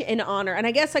such an honor. And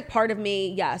I guess like part of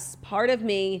me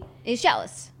is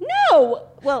jealous. No,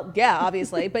 well, yeah,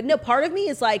 obviously, but no, part of me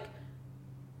is like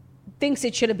thinks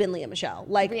it should have been Lea Michele,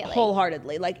 like really?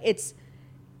 Wholeheartedly. Like it's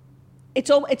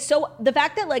so the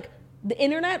fact that like. The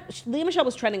internet, Lea Michele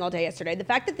was trending all day yesterday. The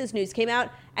fact that this news came out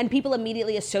and people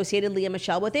immediately associated Lea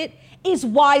Michele with it is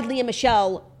why Lea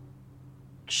Michele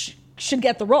should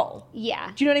get the role.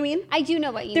 Yeah. Do you know what I mean? I do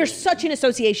know what you mean. There's such an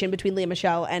association between Lea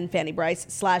Michele and Fanny Bryce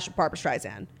 / Barbra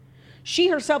Streisand. She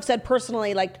herself said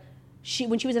personally, like,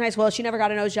 when she was in high school, she never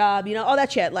got a nose job, all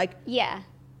that shit. Like, yeah.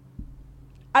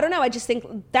 I don't know. I just think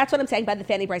that's what I'm saying by the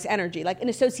Fanny Bryce energy, like an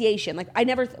association. Like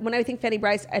when I think Fanny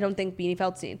Bryce, I don't think Beanie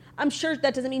Feldstein. I'm sure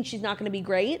that doesn't mean she's not going to be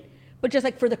great, but just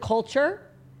like for the culture,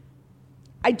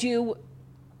 I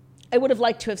would have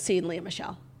liked to have seen Lea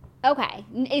Michele. Okay.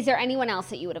 Is there anyone else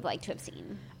that you would have liked to have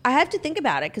seen? I have to think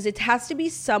about it because it has to be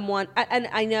someone, and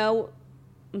I know,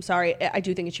 I'm sorry, I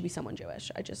do think it should be someone Jewish.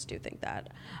 I just do think that.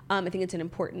 I think it's an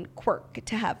important quirk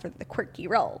to have for the quirky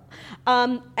role.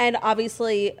 And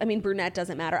obviously, brunette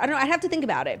doesn't matter. I don't know. I'd have to think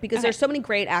about it because there's so many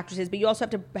great actresses, but you also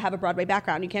have to have a Broadway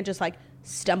background. You can't just like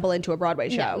stumble into a Broadway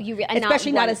show,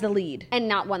 especially not as the lead. And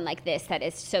not one like this that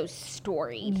is so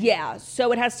storied. Yeah.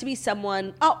 So it has to be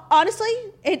someone. Oh, honestly,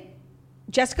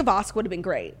 Jessica Vosk would have been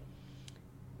great.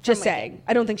 Just saying.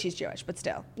 I don't think she's Jewish, but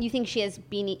still. You think she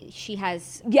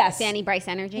has yes. Fanny Bryce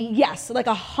energy? Yes, like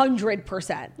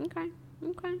 100%.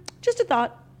 Okay. Just a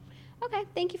thought. Okay,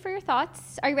 thank you for your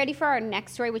thoughts. Are you ready for our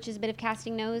next story, which is a bit of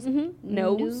casting news? Mm-hmm.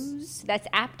 News. That's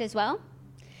apt as well.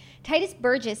 Titus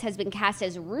Burgess has been cast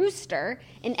as Rooster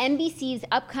in NBC's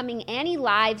upcoming Annie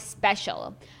Live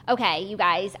special. Okay, you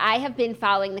guys, I have been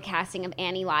following the casting of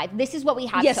Annie Live. This is what we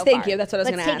have so far. Yes, thank you. That's what I was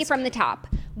going to ask. Let's take it from the top.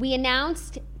 We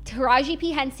announced Taraji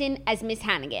P. Henson as Miss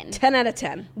Hannigan. 10 out of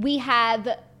 10. We have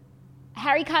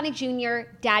Harry Connick Jr.,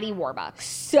 Daddy Warbucks.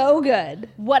 So good.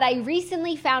 What I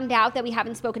recently found out that we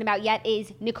haven't spoken about yet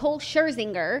is Nicole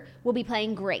Scherzinger will be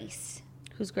playing Grace.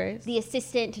 Who's Grace? The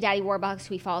assistant to Daddy Warbucks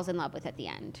who he falls in love with at the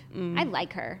end. I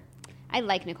like her. I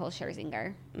like Nicole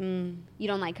Scherzinger. You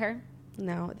don't like her?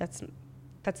 No, that's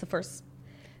the first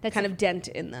kind of dent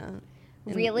in the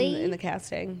really in the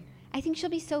casting. I think she'll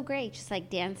be so great, just like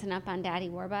dancing up on Daddy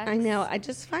Warbucks. I know. I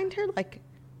just find her like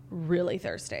really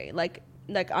thirsty, like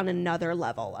on another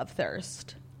level of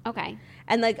thirst. Okay.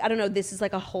 And like, I don't know, this is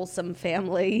like a wholesome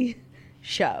family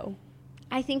show.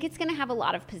 I think it's going to have a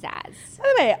lot of pizzazz.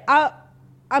 By the way,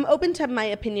 I'm open to my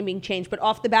opinion being changed, but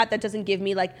off the bat, that doesn't give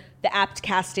me like the apt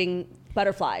casting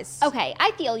butterflies. Okay,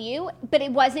 I feel you, but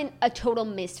it wasn't a total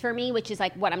miss for me, which is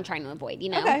like what I'm trying to avoid, you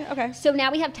know? Okay. So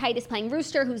now we have Titus playing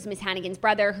Rooster, who's Miss Hannigan's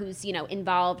brother, who's, you know,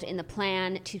 involved in the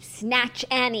plan to snatch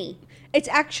Annie. It's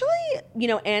actually, you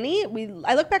know, Annie,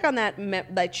 I look back on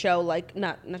that show, like,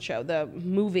 not show, the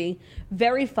movie,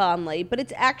 very fondly, but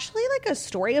it's actually like a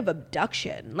story of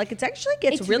abduction. Like, it actually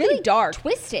gets really dark.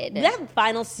 Twisted. That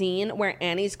final scene where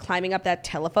Annie's climbing up that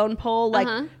telephone pole,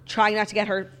 like, trying not to get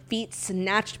her feet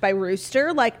snatched by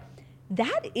Rooster, like,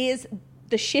 that is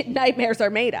the shit nightmares are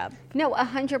made of. No,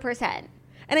 100%.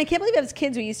 And I can't believe as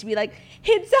kids we used to be like,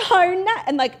 it's a hard knock.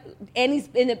 And like, Annie's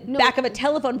in the back of a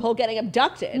telephone pole getting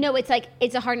abducted. No, it's like,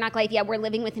 it's a hard knock life. Yeah, we're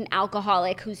living with an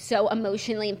alcoholic who's so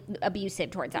emotionally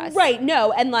abusive towards us. Right,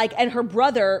 no. And like, and her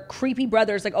brother, creepy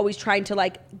brother's like always trying to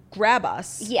like grab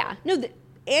us. Yeah. No,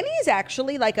 Annie is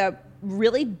actually like a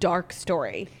really dark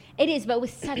story. It is, but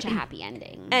with such a happy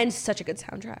ending. And such a good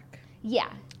soundtrack. Yeah.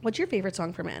 What's your favorite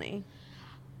song from Annie?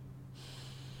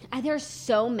 There's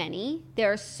so many.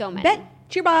 There are so many. Bet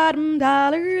your bottom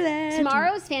dollar that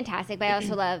Tomorrow's fantastic, but I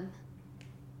also love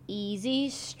Easy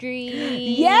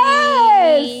Street.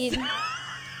 Yes! Easy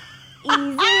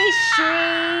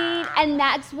Street. And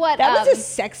that's what... That was a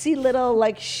sexy little,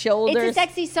 like, shoulder... It's a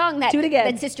sexy song that, Do it again.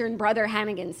 that sister and brother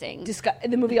Hannigan sing.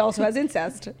 The movie also has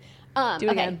incest. Do it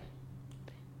again.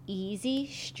 Easy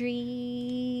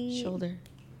Street. Shoulder.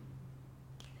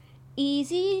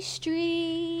 Easy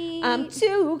Street. I'm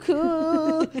too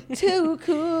cool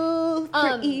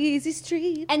for Easy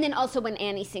Street. And then also when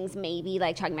Annie sings Maybe,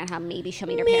 like talking about how maybe she'll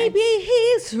meet her Maybe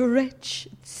parents. he's rich.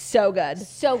 So good.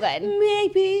 So good.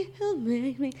 Maybe he'll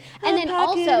make me. And then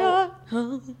also,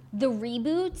 home. the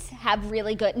reboots have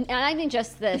really good, not even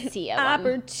just the Sia one.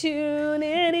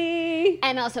 Opportunity.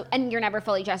 And also, and You're Never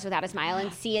Fully Dressed Without a Smile.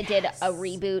 And Sia did a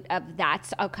reboot of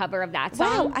a cover of that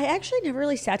song. Wow, I actually never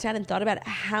really sat down and thought about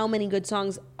how many good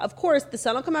songs. Of course, The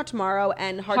Sun Will Come Out Tomorrow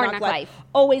and Hard Knock Life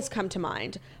always come to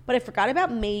mind. But I forgot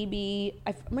about Maybe.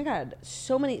 Oh my God,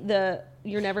 so many.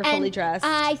 You're Never Fully Dressed.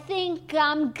 I think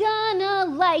I'm gonna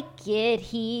like it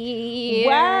here.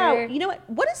 Wow. You know what?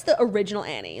 What is the original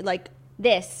Annie? Like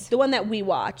this. the one that we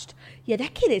watched. Yeah,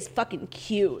 that kid is fucking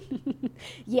cute.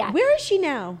 Yeah. Where is she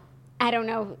now? I don't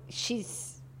know.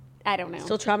 I don't know.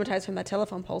 Still traumatized from that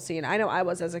telephone pole scene. I know I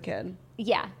was as a kid.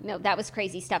 Yeah. No, that was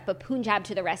crazy stuff. But Punjab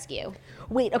to the rescue.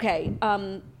 Wait, okay.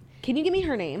 Can you give me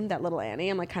her name, that little Annie?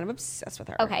 I'm like kind of obsessed with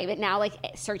her. Okay, but now like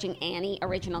searching Annie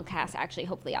original cast, actually,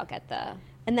 hopefully I'll get the...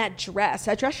 And that dress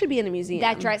should be in a museum.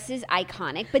 That dress is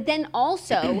iconic. But then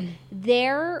also,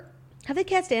 Have they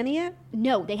cast Annie yet?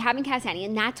 No, they haven't cast Annie,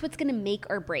 and that's what's going to make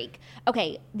or break.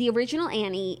 Okay, the original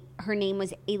Annie, her name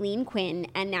was Aileen Quinn,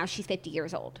 and now she's 50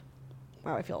 years old.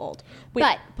 Wow, I feel old. Wait,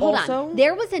 But, hold on.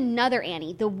 There was another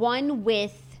Annie, the one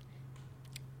with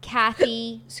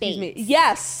Kathy Excuse Bates. me.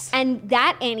 Yes. And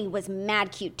that Annie was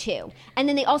mad cute, too. And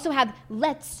then they also have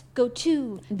Let's Go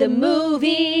to The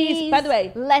movies. By the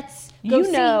way, let's go you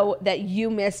see. know that you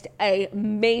missed a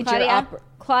major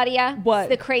Claudia, What?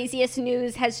 The craziest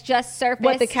news has just surfaced.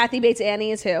 What, the Kathy Bates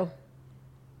Annie is who?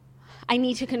 I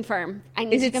need to confirm.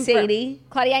 Is it Sadie?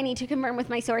 Claudia, I need to confirm with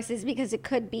my sources because it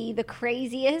could be the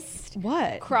craziest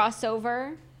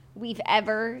crossover we've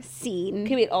ever seen.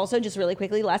 Okay, wait, also just really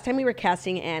quickly, last time we were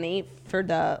casting Annie for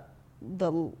the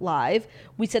live,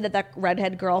 we said that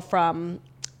redhead girl from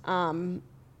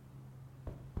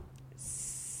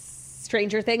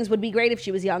Stranger Things would be great if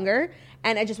she was younger.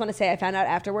 And I just want to say I found out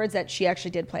afterwards that she actually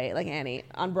did play like Annie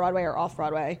on Broadway or off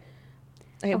Broadway.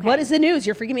 Okay, what is the news?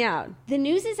 You're freaking me out. The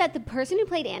news is that the person who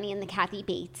played Annie in the Kathy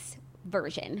Bates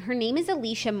version, her name is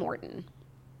Alicia Morton.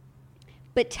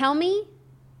 But tell me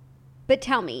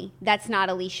that's not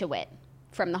Alicia Witt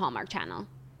from the Hallmark Channel.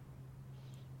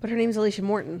 But her name's Alicia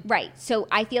Morton. Right. So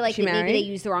I feel like She maybe they married?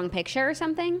 used the wrong picture or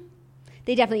something.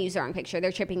 They definitely used the wrong picture.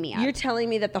 They're tripping me up. You're telling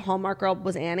me that the Hallmark girl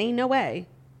was Annie? No way.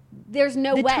 There's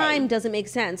no The way. time doesn't make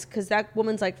sense because that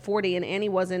woman's like 40 and Annie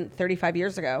wasn't 35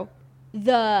 years ago.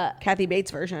 The Kathy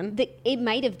Bates version. it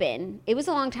might have been. It was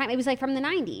a long time. It was like from the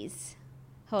 90s.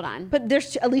 Hold on. But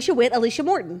there's Alicia Witt, Alicia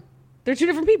Morton. They're two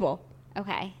different people.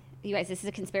 Okay. You guys, this is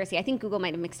a conspiracy. I think Google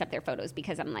might have mixed up their photos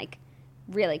because I'm like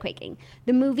really quaking.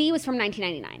 The movie was from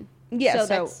 1999. Yeah, So so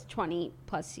that's 20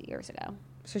 plus years ago.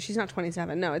 she's not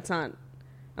 27. No, it's not.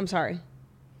 I'm sorry.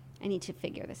 I need to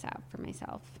figure this out for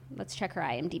myself. Let's check her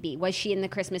IMDb. Was she in the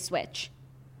Christmas Switch?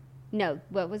 No.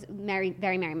 What was Very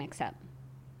Merry Mix-Up?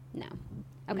 No.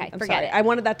 Okay, I'm forget sorry. it. I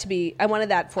wanted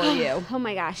that for you. Oh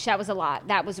my gosh, that was a lot.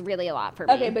 That was really a lot for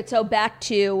me. Okay, but so back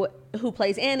to who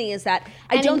plays Annie is that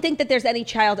I don't think that there's any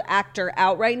child actor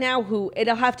out right now who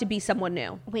it'll have to be someone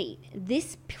new. Wait,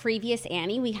 this previous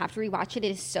Annie, we have to rewatch it.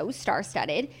 It is so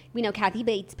star-studded. We know Kathy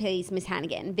Bates plays Miss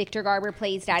Hannigan. Victor Garber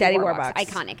plays Daddy Warbucks.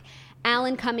 Iconic.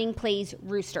 Alan Cumming plays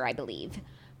Rooster, I believe.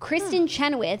 Kristen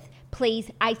Chenoweth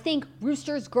plays, I think,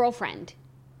 Rooster's girlfriend.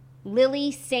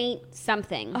 Lily Saint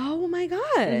something. Oh my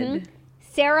God.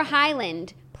 Sarah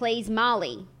Hyland plays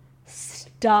Molly.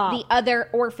 Stop. The other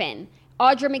orphan.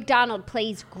 Audra McDonald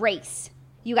plays Grace.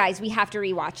 You guys, we have to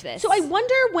rewatch this. So I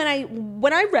wonder when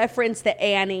I reference the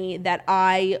Annie that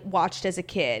I watched as a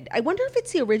kid, I wonder if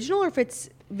it's the original or if it's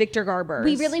Victor Garber's.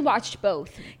 We really watched both.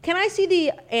 Can I see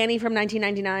the Annie from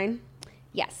 1999?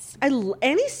 Yes.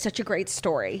 Annie's such a great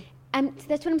story.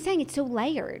 That's what I'm saying. It's so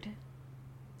layered.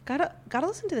 Gotta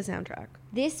listen to the soundtrack.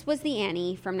 This was the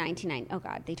Annie from 1990. Oh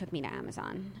God, they took me to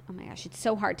Amazon. Oh my gosh, it's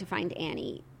so hard to find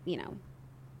Annie.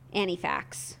 Annie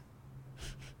facts.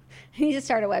 I need to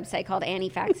start a website called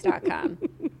AnnieFacts.com.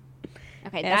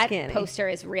 Okay, that Annie. poster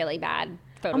is really bad.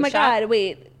 Photoshop. Oh my God,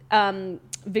 wait.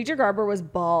 Victor Garber was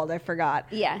bald. I forgot.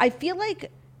 Yeah. I feel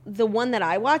like the one that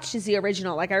I watched is the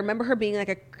original. Like I remember her being like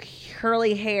a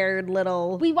curly-haired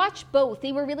little. We watched both.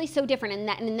 They were really so different.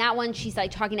 And in that one, she's like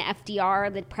talking to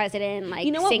FDR, the president, like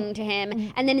singing to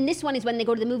him. And then in this one is when they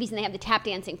go to the movies and they have the tap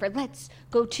dancing for "Let's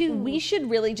Go To." We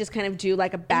should really just kind of do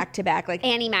like a back-to-back, like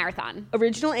Annie marathon.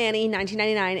 Original Annie,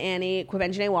 1999 Annie,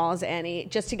 Quivenjane Wallace Annie,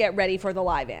 just to get ready for the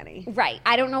live Annie. Right.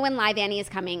 I don't know when live Annie is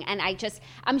coming, and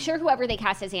I'm sure whoever they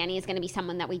cast as Annie is going to be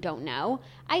someone that we don't know.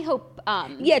 I hope.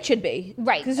 Yeah, it should be.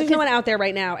 Right. Because there's no one out there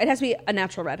right now. It has to be a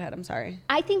natural redhead. I'm sorry.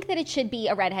 I think that it should be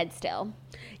a redhead still.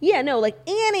 Yeah, no, like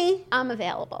Annie. I'm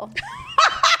available.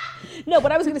 No,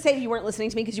 but I was going to say, if you weren't listening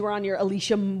to me because you were on your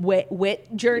Alicia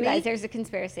Witt journey. Guys, there's a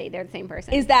conspiracy. They're the same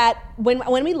person. Is that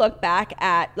when we look back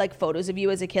at like photos of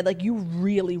you as a kid, like you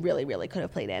really, really, really could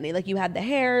have played Annie. Like you had the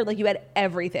hair, like you had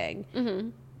everything. Mm-hmm.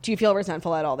 Do you feel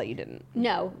resentful at all that you didn't?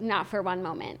 No, not for one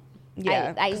moment.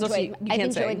 Yeah, I've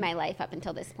enjoyed my life up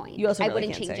until this point. You also I really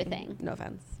wouldn't can't change sing. a thing. No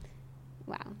offense.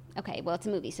 Wow. Okay, well, it's a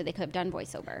movie, so they could have done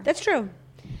voiceover. That's true.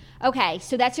 Okay,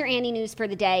 so that's your Annie news for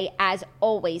the day. As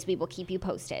always, we will keep you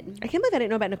posted. I can't believe I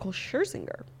didn't know about Nicole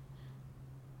Scherzinger.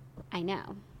 I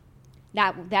know.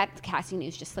 That casting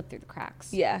news just slipped through the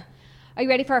cracks. Yeah. Are you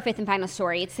ready for our fifth and final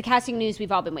story? It's the casting news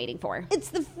we've all been waiting for. It's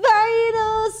the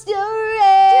final story.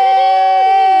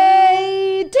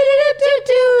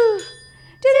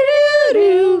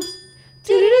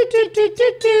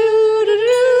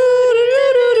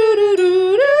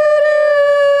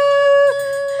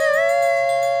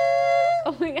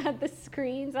 Oh my God, the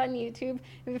screens on YouTube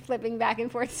are flipping back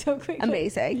and forth so quickly.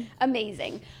 Amazing.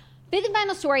 Fifth and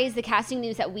final story is the casting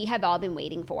news that we have all been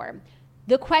waiting for.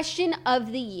 The question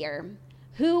of the year,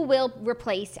 who will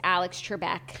replace Alex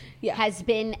Trebek, has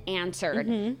been answered.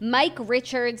 Mm-hmm. Mike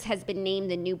Richards has been named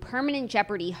the new permanent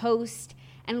Jeopardy host,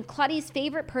 and Claudia's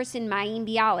favorite person, Mayim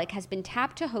Bialik, has been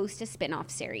tapped to host a spin-off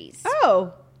series.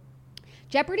 Oh.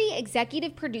 Jeopardy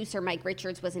executive producer Mike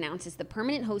Richards was announced as the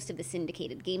permanent host of the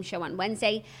syndicated game show on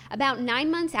Wednesday, about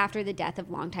 9 months after the death of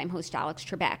longtime host Alex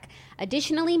Trebek.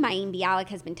 Additionally, Mayim Bialik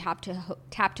has been tapped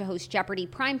to host Jeopardy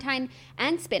primetime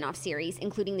and spin-off series,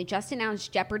 including the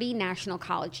just-announced Jeopardy National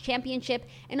College Championship,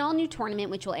 an all-new tournament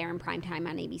which will air in primetime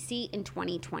on ABC in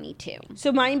 2022.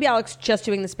 So Mayim Bialik's just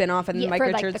doing the spin-off, and Mike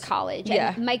Richards... like the college.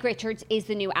 Yeah. And Mike Richards is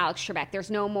the new Alex Trebek.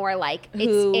 There's no more like,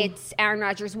 it's Aaron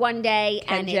Rodgers one day,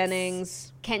 Ken and Jennings. It's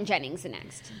Ken Jennings the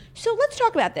next. So let's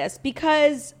talk about this,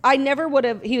 because I never would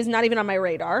have... He was not even on my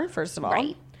radar, first of all.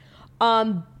 Right.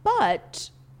 But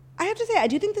I have to say, I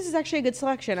do think this is actually a good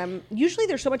selection. Usually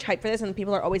there's so much hype for this, and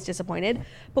people are always disappointed.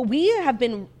 But we have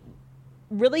been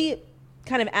really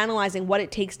kind of analyzing what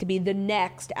it takes to be the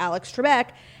next Alex Trebek.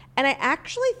 And I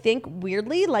actually think,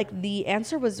 weirdly, like the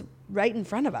answer was right in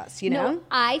front of us, you know? No,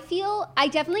 I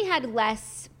definitely had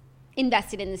less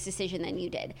invested in this decision than you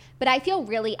did, but I feel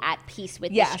really at peace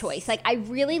with this choice. Like, I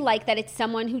really like that it's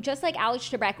someone who, just like Alex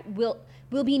Trebek,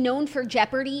 will be known for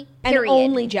Jeopardy, period. And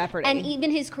only Jeopardy. And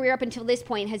even his career up until this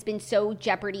point has been so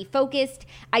Jeopardy focused.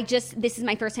 This is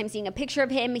my first time seeing a picture of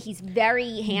him. He's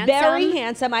very handsome. Very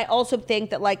handsome. I also think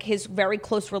that like his very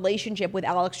close relationship with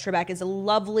Alex Trebek is a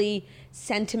lovely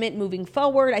sentiment moving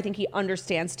forward. I think he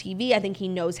understands TV. I think he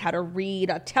knows how to read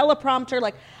a teleprompter.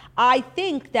 Like, I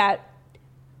think that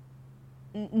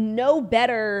no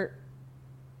better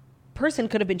person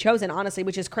could have been chosen, honestly,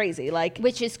 which is crazy.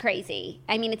 Which is crazy.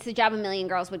 I mean, it's the job a million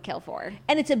girls would kill for.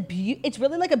 And it's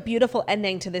really like a beautiful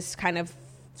ending to this kind of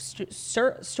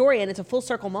story, and it's a full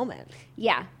circle moment.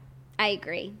 Yeah, I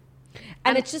agree.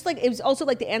 And it's just like, it was also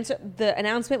like the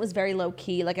announcement was very low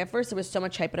key. Like at first there was so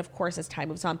much hype, but of course as time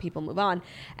moves on, people move on.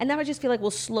 And now I just feel like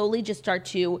we'll slowly just start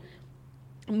to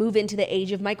move into the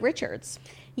age of Mike Richards.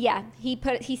 Yeah,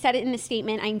 he said it in a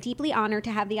statement, "I'm deeply honored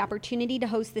to have the opportunity to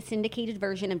host the syndicated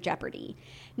version of Jeopardy!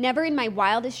 Never in my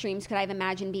wildest dreams could I have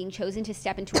imagined being chosen to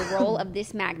step into a role of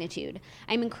this magnitude.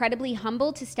 I'm incredibly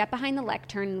humbled to step behind the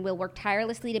lectern and will work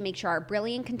tirelessly to make sure our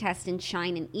brilliant contestants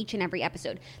shine in each and every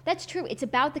episode." That's true. It's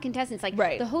about the contestants. Like,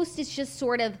 the host is just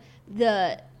sort of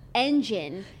the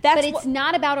engine, but it's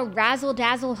not about a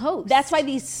razzle-dazzle host. That's why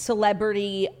these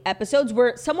celebrity episodes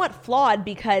were somewhat flawed,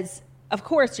 because of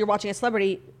course you're watching a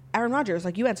celebrity. Aaron Rodgers,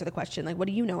 like, you answer the question, like, what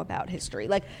do you know about history?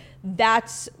 Like,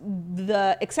 that's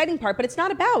the exciting part, but it's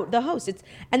not about the host.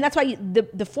 And that's why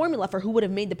the formula for who would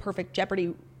have made the perfect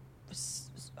Jeopardy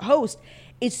host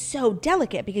is so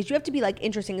delicate, because you have to be like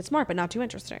interesting and smart, but not too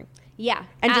interesting. Yeah.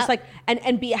 And just like, and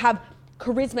have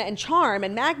charisma and charm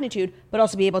and magnitude, but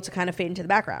also be able to kind of fade into the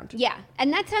background. Yeah.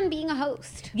 And that's on being a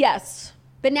host. Yes.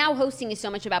 But now hosting is so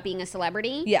much about being a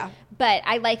celebrity. Yeah. But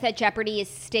I like that Jeopardy is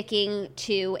sticking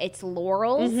to its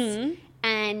laurels,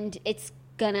 and it's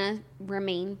going to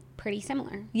remain pretty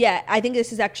similar. Yeah, I think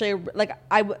this is actually, like,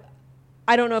 I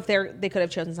don't know if they could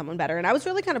have chosen someone better. And I was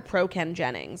really kind of pro Ken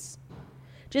Jennings.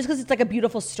 Just because it's like a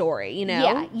beautiful story, you know?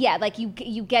 Yeah, yeah. Like you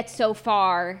get so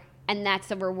far, and that's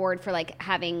the reward for like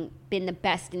having been the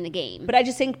best in the game. But I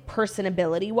just think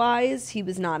personability-wise, he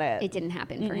was not it didn't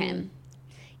happen for him.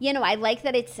 You know, I like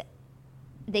that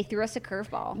they threw us a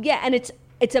curveball. Yeah, and it's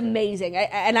amazing.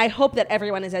 And I hope that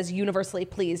everyone is as universally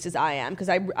pleased as I am, because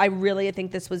I really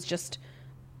think this was just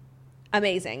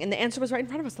amazing. And the answer was right in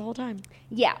front of us the whole time.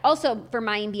 Yeah. Also, for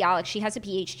Mayim Bialik, she has a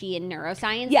PhD in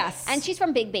neuroscience. Yes. And she's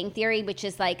from Big Bang Theory, which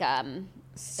is like a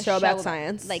show about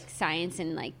science. Like science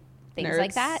and like things nerds.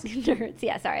 Like that. Nerds.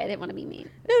 Yeah, sorry, I didn't want to be mean.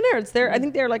 No, nerds. I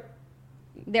think they're like...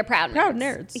 They're proud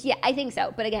nerds. Yeah, I think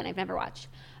so. But again, I've never watched.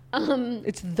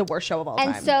 It's the worst show of all time.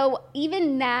 And so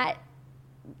even that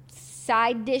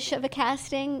side dish of a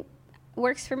casting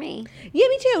works for me. Yeah,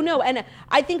 me too. No, and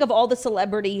I think of all the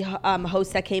celebrity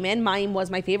hosts that came in, Mayim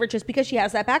was my favorite just because she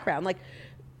has that background. Like,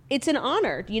 it's an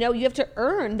honor. You know, you have to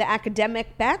earn the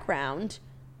academic background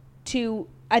to...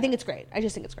 I think it's great. I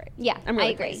just think it's great. Yeah, I'm really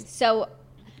I agree. pleased. So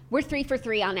we're 3 for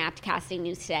 3 on apt casting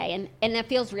news today, and that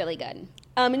feels really good.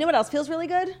 You know what else feels really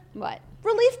good? What?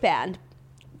 Relief Band,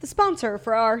 the sponsor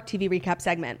for our TV recap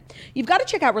segment. You've got to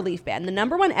check out Relief Band, the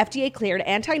 #1 FDA-cleared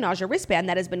anti-nausea wristband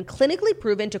that has been clinically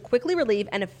proven to quickly relieve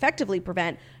and effectively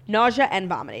prevent nausea and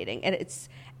vomiting. And it's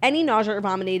any nausea or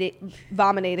vomiting.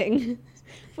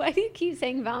 Why do you keep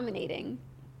saying vomiting?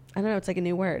 I don't know. It's like a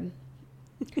new word.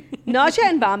 Nausea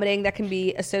and vomiting that can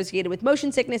be associated with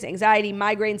motion sickness, anxiety,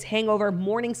 migraines, hangover,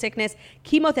 morning sickness,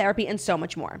 chemotherapy, and so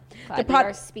much more. God, you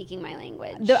are speaking my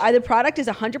language. The product is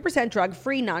 100%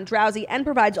 drug-free, non-drowsy, and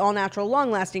provides all-natural,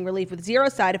 long-lasting relief with 0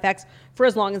 side effects for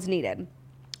as long as needed.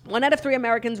 1 out of 3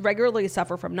 Americans regularly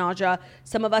suffer from nausea.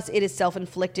 Some of us, it is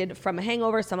self-inflicted from a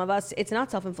hangover. Some of us, it's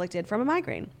not self-inflicted from a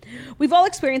migraine. We've all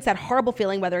experienced that horrible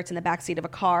feeling, whether it's in the backseat of a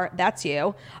car, that's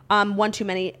you, after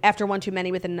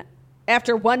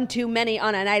one too many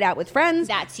on a night out with friends.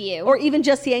 That's you. Or even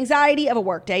just the anxiety of a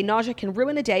workday. Nausea can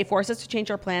ruin a day, force us to change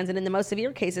our plans, and in the most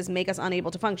severe cases, make us unable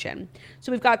to function.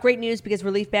 So we've got great news, because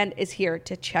Relief Band is here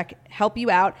to help you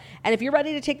out. And if you're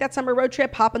ready to take that summer road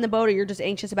trip, hop on the boat, or you're just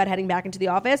anxious about heading back into the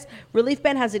office, Relief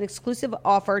Band has an exclusive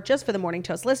offer just for the Morning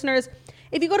Toast listeners.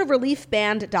 If you go to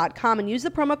reliefband.com and use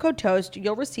the promo code TOAST,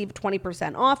 you'll receive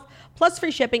 20% off, plus free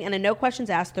shipping and a no questions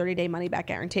asked 30-day money-back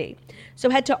guarantee. So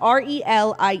head to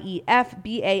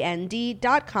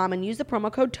reliefband.com and use the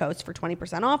promo code TOAST for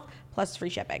 20% off, plus free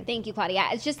shipping. Thank you, Claudia.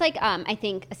 It's just like, I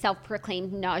think, a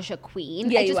self-proclaimed nausea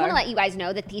queen. Yeah, I just want to let you guys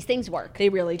know that these things work. They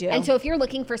really do. And so if you're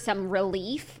looking for some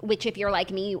relief, which if you're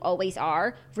like me, you always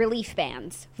are, Relief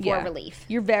Bands for relief.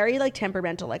 You're very like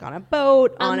temperamental, like on a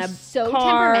boat, on a so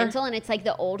car. Temperamental, and it's like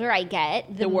the older I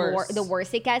get, the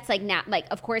worse it gets. Like now, like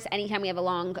of course, anytime we have a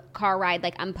long car ride,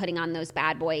 like I'm putting on those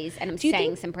bad boys and I'm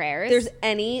saying some prayers. There's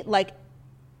any like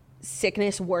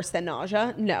sickness worse than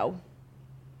nausea? No.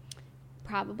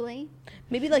 Probably.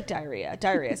 Maybe like diarrhea.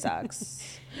 Diarrhea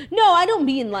sucks. No, I don't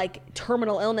mean like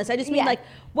terminal illness. I just mean like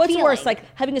what's worse, like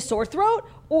having a sore throat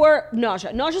or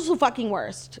nausea? Nausea's the fucking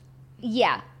worst.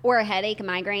 Yeah, or a headache, a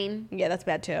migraine. Yeah, that's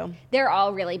bad too. They're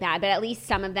all really bad, but at least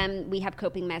some of them, we have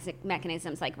coping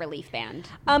mechanisms like Relief Band.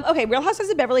 Okay, Real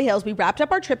Housewives of Beverly Hills. We wrapped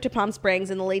up our trip to Palm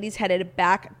Springs, and the ladies headed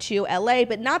back to LA,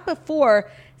 but not before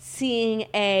seeing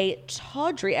a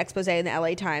tawdry expose in the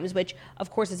LA Times, which of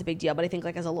course is a big deal, but I think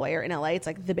like as a lawyer in LA, it's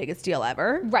like the biggest deal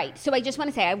ever. Right. So I just want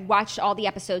to say I watched all the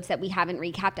episodes that we haven't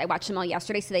recapped. I watched them all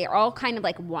yesterday, so they are all kind of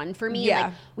like one for me. Yeah.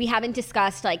 Like, we haven't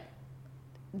discussed like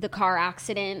the car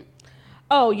accident.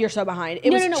 Oh, you're so behind. It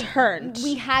was turned.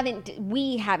 We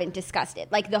haven't discussed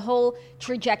it. Like the whole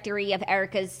trajectory of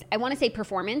Erica's, I want to say,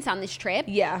 performance on this trip.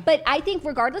 Yeah. But I think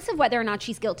regardless of whether or not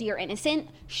she's guilty or innocent,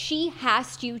 she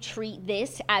has to treat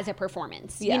this as a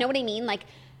performance. Yeah. You know what I mean? Like,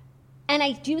 and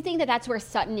I do think that that's where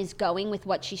Sutton is going with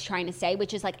what she's trying to say,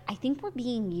 which is like, I think we're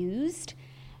being used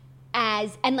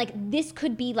as, and like this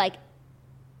could be like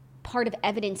part of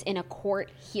evidence in a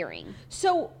court hearing.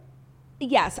 So,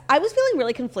 yes, I was feeling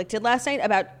really conflicted last night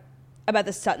about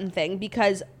the Sutton thing,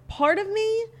 because part of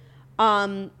me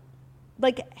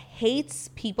like hates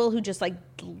people who just like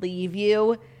leave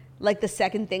you like the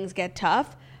second things get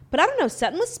tough. But I don't know,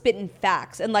 Sutton was spitting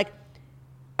facts, and like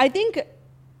I think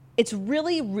it's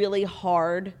really, really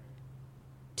hard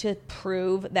to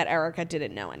prove that Erica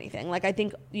didn't know anything. Like I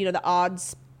think, you know, the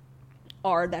odds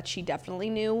are that she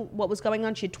definitely knew what was going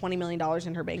on. She had $20 million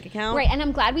in her bank account. Right, and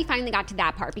I'm glad we finally got to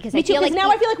that part, because Me too, feel like now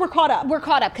I feel like we're caught up. We're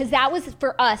caught up, because that was,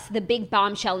 for us, the big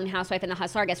bombshell in Housewife and the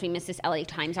Hustler. I guess we missed this LA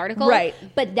Times article. Right.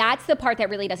 But that's the part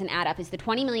that really doesn't add up, is the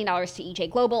 $20 million to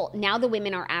EJ Global. Now the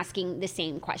women are asking the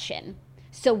same question.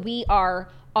 So we are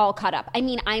all caught up. I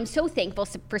mean, I'm so thankful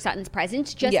for Sutton's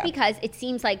presence, just because it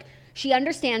seems like she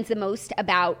understands the most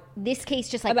about this case,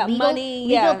 just like about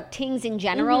legal things in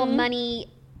general,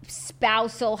 money,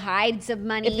 spousal hides of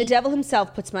money. If the devil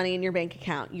himself puts money in your bank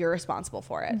account, you're responsible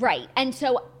for it. Right. And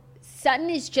so Sutton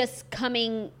is just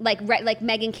coming like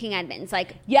Meghan King Edmonds,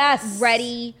 like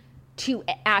ready to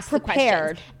ask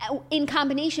prepared. The questions. In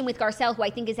combination with Garcelle, who I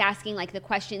think is asking like the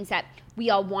questions that we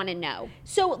all want to know.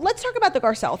 So let's talk about the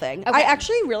Garcelle thing. Okay. I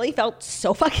actually really felt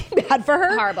so fucking bad for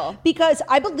her. Horrible. Because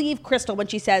I believe Crystal when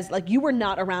she says, like, you were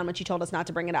not around when she told us not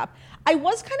to bring it up. I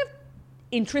was kind of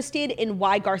interested in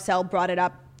why Garcelle brought it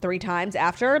up 3 times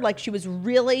after. Like, she was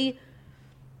really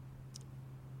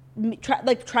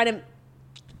trying to,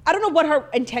 I don't know what her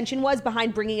intention was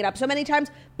behind bringing it up so many times,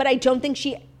 but I don't think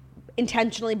she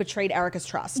intentionally betrayed Erica's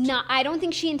trust. No, I don't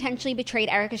think she intentionally betrayed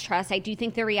Erica's trust. I do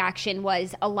think the reaction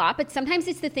was a lot, but sometimes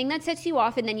it's the thing that sets you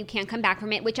off and then you can't come back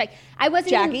from it, which I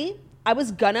wasn't. Jackie, I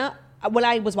was gonna, when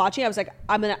I was watching, I was like,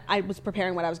 I was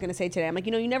preparing what I was gonna say today. I'm like,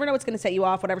 you know, you never know what's gonna set you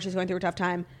off, whatever, she's going through a tough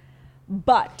time.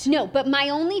 But my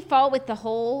only fault with the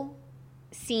whole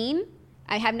scene,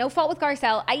 I have no fault with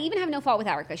Garcelle. I even have no fault with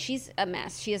Erica. She's a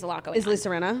mess. She has a lot going on. Is Lisa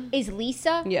Rinna? Is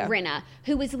Lisa Rinna,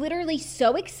 who was literally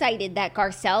so excited that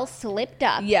Garcelle slipped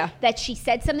up. Yeah. That she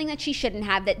said something that she shouldn't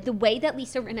have. That the way that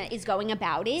Lisa Rinna is going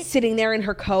about it. Sitting there in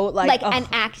her coat, like and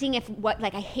acting I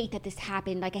hate that this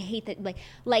happened. Like, I hate that,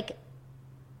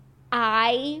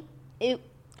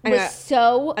 it was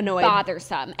so annoyed.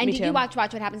 Bothersome. And Me did too. you watch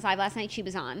What Happens Live last night? She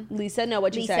was on. Lisa, no,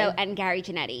 what'd you say? Lisa and Gary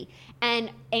Janetti.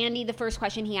 And Andy, the first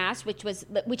question he asked, which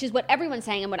is what everyone's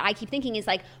saying and what I keep thinking is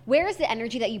like, where is the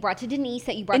energy that you brought to Denise,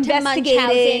 that you brought to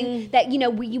Munchausen, that, you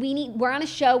know, we're on a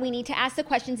show, we need to ask the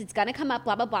questions, it's going to come up,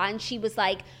 blah, blah, blah. And she was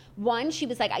like,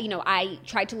 you know, I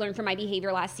tried to learn from my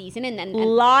behavior last season and then...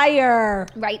 Liar.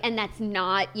 Right, and that's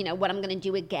not, you know, what I'm going to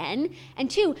do again.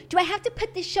 And 2, do I have to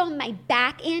put this show on my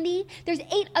back, Andy? There's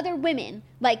 8 other women.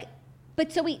 Like,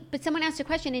 but someone asked a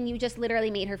question and you just literally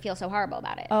made her feel so horrible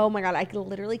about it. Oh my God, I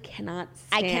literally cannot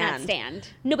stand. I cannot stand.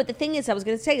 No, but the thing is, I was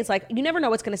going to say, it's like, you never know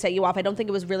what's going to set you off. I don't think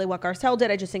it was really what Garcelle did.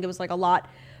 I just think it was like a lot.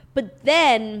 But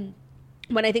then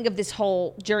when I think of this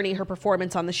whole journey, her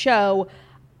performance on the show,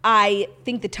 I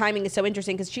think the timing is so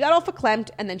interesting because she got all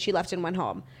verklempt and then she left and went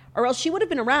home. Or else she would have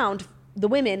been around the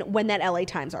women when that LA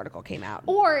Times article came out.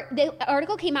 Or the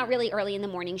article came out really early in the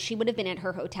morning. She would have been at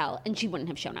her hotel and she wouldn't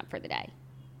have shown up for the day.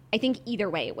 I think either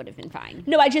way it would have been fine.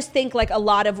 No, I just think like a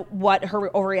lot of what her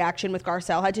overreaction with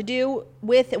Garcelle had to do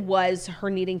with was her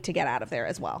needing to get out of there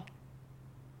as well.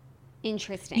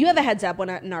 Interesting. You have a heads up when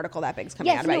an article that big's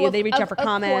coming out about you. They reach out for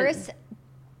comment. Of course.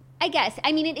 I guess.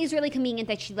 I mean, it is really convenient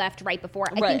that she left right before.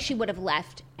 I think she would have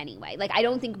left anyway. Like, I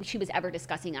don't think she was ever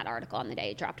discussing that article on the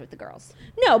day it dropped with the girls.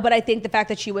 No, but I think the fact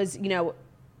that she was, you know,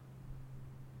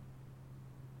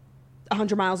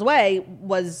 100 miles away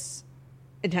was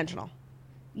intentional.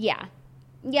 Yeah.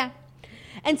 Yeah.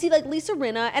 And see, like, Lisa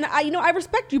Rinna, and I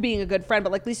respect you being a good friend,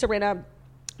 but like Lisa Rinna,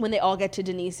 when they all get to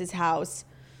Denise's house,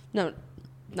 no,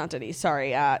 not Denise,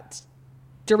 sorry,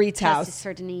 Dorit's house. Justice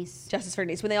for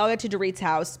Denise. When they all get to Dorit's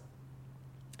house,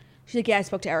 She's like, yeah, I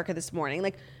spoke to Erica this morning.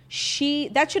 Like,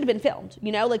 that should have been filmed,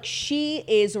 you know? Like, she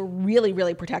is really,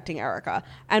 really protecting Erica.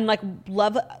 And, like,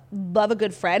 love a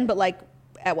good friend, but, like,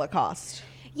 at what cost?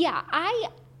 Yeah,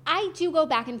 I do go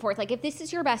back and forth. Like, if this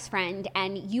is your best friend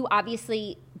and you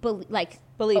obviously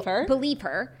believe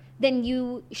her, then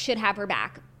you should have her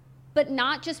back. But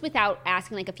not just without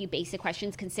asking, like, a few basic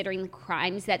questions, considering the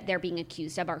crimes that they're being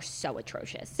accused of are so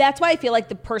atrocious. That's why I feel like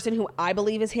the person who I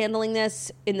believe is handling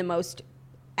this in the most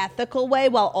ethical way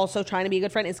while also trying to be a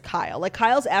good friend is Kyle. Like,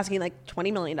 Kyle's asking, like,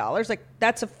 $20 million. Like,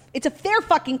 it's a fair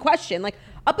fucking question. Like,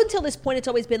 up until this point, it's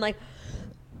always been, like,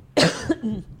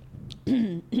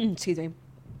 excuse me.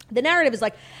 The narrative is,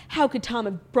 like, how could Tom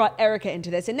have brought Erica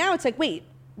into this? And now it's like, wait,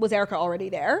 was Erica already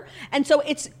there? And so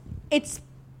it's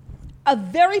a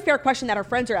very fair question that her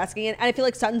friends are asking, and I feel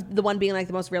like Sutton's the one being, like,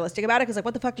 the most realistic about it, because, like,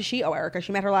 what the fuck does she owe Erica?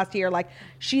 She met her last year. Like,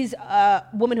 she's a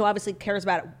woman who obviously cares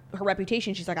about her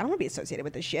reputation. She's like, I don't want to be associated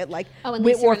with this shit. Like, and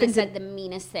Lisa said the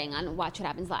meanest thing on Watch What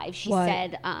Happens Live. She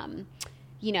said,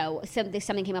 you know,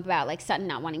 something came up about, like, Sutton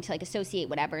not wanting to, like, associate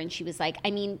whatever, and she was like, I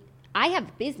mean, I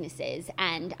have businesses,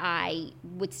 and I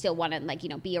would still want to, like, you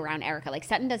know, be around Erica. Like,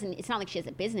 Sutton doesn't. It's not like she has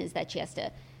a business that she has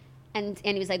to. And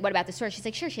he was like, what about the store? She's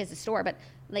like, sure, she has a store, but,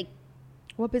 like,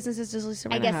 what businesses does Lisa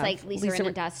Rinna have? I guess, have? like, Lisa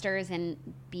Rinna Dusters and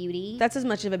beauty. That's as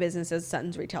much of a business as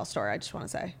Sutton's retail store, I just want to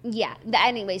say. Yeah.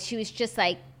 Anyways, she was just,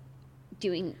 like,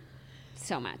 doing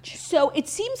so much. So it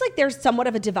seems like there's somewhat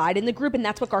of a divide in the group, and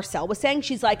that's what Garcelle was saying.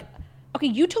 She's like, okay,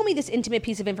 you told me this intimate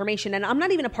piece of information, and I'm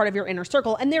not even a part of your inner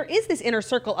circle. And there is this inner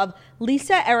circle of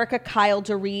Lisa, Erica, Kyle,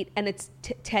 Dorit, and it's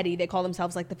Teddy. They call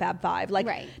themselves, like, the Fab Five. Like,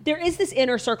 right. There is this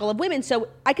inner circle of women. So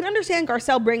I can understand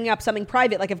Garcelle bringing up something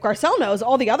private. Like, if Garcelle knows,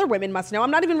 all the other women must know.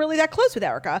 I'm not even really that close with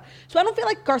Erica. So I don't feel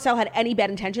like Garcelle had any bad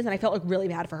intentions, and I felt, like, really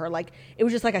bad for her. Like, it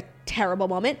was just, like, a terrible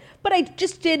moment. But I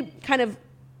just did kind of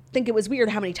think it was weird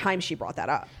how many times she brought that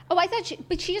up. Oh, I thought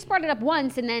but she just brought it up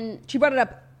once, and then... She brought it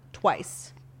up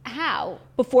twice. How?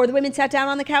 Before the women sat down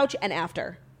on the couch and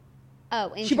after. Oh,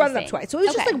 interesting. She brought it up twice. So it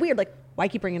was just, like, weird. Like, why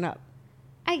keep bringing it up?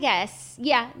 I guess.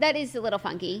 Yeah, that is a little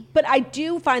funky. But I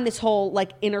do find this whole,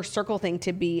 like, inner circle thing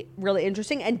to be really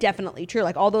interesting and definitely true.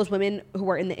 Like, all those women who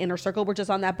were in the inner circle were just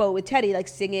on that boat with Teddy, like,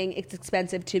 singing It's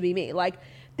Expensive to Be Me. Like,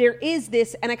 there is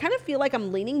this, and I kind of feel like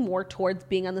I'm leaning more towards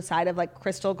being on the side of, like,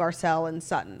 Crystal, Garcelle, and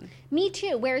Sutton. Me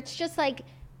too, where it's just, like...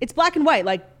 It's black and white.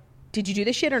 Like, did you do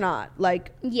this shit or not?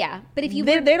 Like, yeah, but if you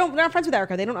they're not friends with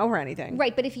Erica. They don't owe her anything,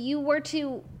 right? But if you were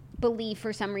to believe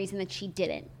for some reason that she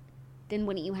didn't, then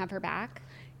wouldn't you have her back?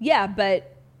 Yeah,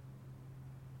 but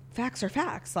facts are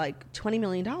facts. Like, $20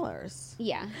 million.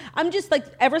 Yeah, I'm just, like,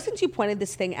 ever since you pointed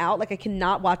this thing out, like, I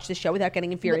cannot watch the show without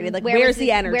getting infuriated. Like, where's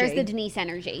the energy? Where's the Denise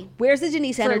energy? Where's the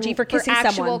Denise energy for kissing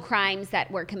someone? For actual crimes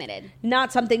that were committed.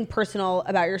 Not something personal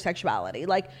about your sexuality.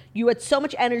 Like, you had so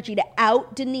much energy to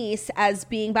out Denise as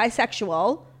being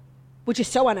bisexual, which is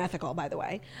so unethical, by the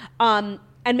way, and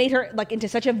made her, like, into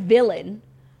such a villain.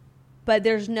 But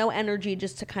there's no energy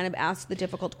just to kind of ask the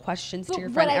difficult questions to your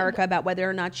friend Erica about whether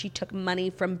or not she took money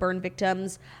from burn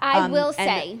victims. I will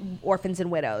say, orphans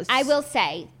and widows. I will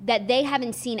say that they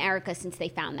haven't seen Erica since they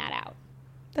found that out.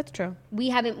 That's true. We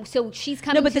haven't. So she's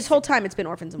coming. No, but this whole time it's been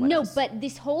orphans and widows. No, but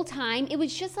this whole time it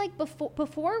was just like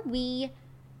before we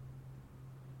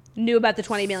knew about the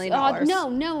 $20 million.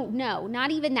 No, not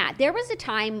even that. There was a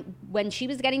time when she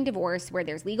was getting divorced where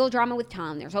there's legal drama with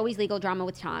Tom. There's always legal drama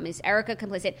with Tom. Is Erica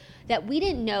complicit? That we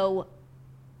didn't know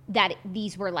that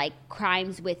these were, like,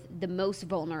 crimes with the most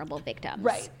vulnerable victims.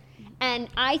 Right. And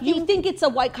I think... You think it's a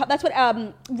white... that's what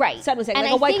right. Sutton was saying, and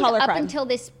like, a white-collar crime. Up until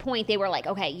this point, they were like,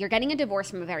 okay, you're getting a divorce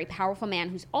from a very powerful man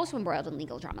who's also embroiled in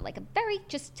legal drama. Like, a very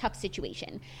just tough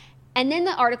situation. And then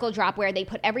the article dropped where they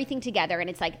put everything together, and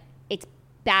it's like, it's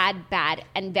bad,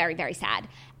 and very, very sad.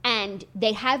 And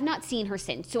they have not seen her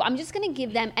since. So I'm just going to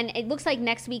give them, and it looks like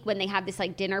next week when they have this,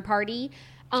 like, dinner party,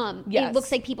 it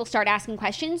looks like people start asking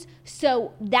questions.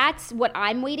 So that's what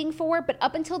I'm waiting for. But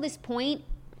up until this point,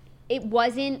 it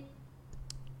wasn't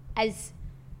as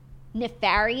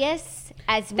nefarious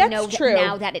as we know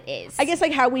now that it is. I guess,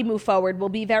 like, how we move forward will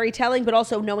be very telling, but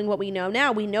also knowing what we know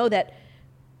now, we know that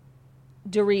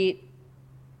Dorit,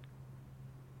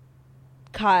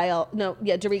 Kyle,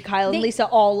 and Lisa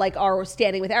all, like, are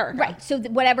standing with Erica. Right. So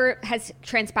whatever has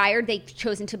transpired, they've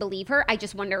chosen to believe her. I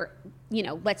just wonder,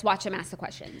 let's watch them ask the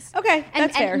questions. Okay,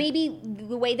 that's fair. And maybe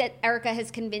the way that Erica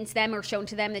has convinced them or shown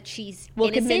to them that she's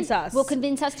innocent will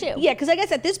convince us too. Yeah, because I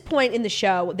guess at this point in the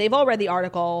show, they've all read the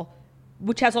article,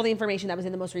 which has all the information that was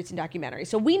in the most recent documentary.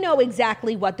 So we know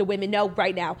exactly what the women know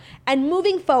right now. And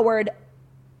moving forward,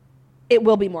 it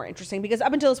will be more interesting because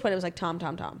up until this point, it was like Tom.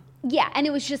 Yeah, and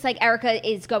it was just like Erica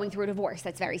is going through a divorce.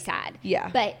 That's very sad. Yeah.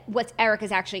 But what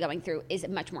Erica's actually going through is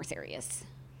much more serious.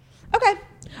 Okay.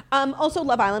 Also,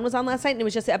 Love Island was on last night, and it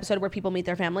was just the episode where people meet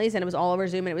their families, and it was all over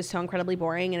Zoom, and it was so incredibly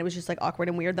boring, and it was just like awkward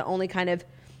and weird. The only kind of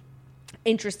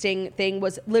interesting thing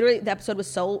was literally the episode was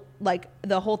so like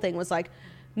the whole thing was like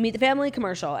meet the family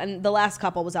commercial, and the last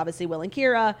couple was obviously Will and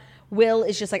Kira. Will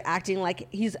is just like acting like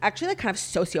he's actually like kind of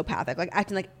sociopathic, like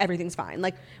acting like everything's fine,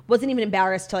 like wasn't even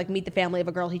embarrassed to like meet the family of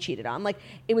a girl he cheated on. Like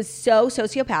it was so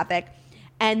sociopathic.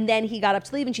 And then he got up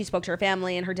to leave, and she spoke to her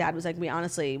family, and her dad was like, we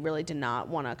honestly really did not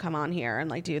want to come on here and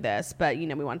like do this, but you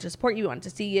know, we wanted to support you, we wanted to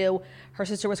see you. Her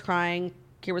sister was crying,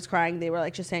 Kira was crying. They were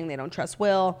like just saying they don't trust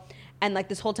Will. And like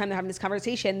this whole time they're having this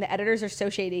conversation, the editors are so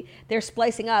shady. They're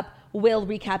splicing up Will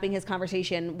recapping his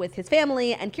conversation with his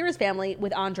family and Kira's family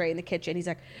with Andre in the kitchen. He's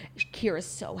like, Kira's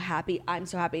so happy. I'm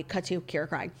so happy. Cut to Kira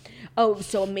crying. Oh,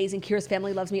 so amazing. Kira's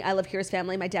family loves me. I love Kira's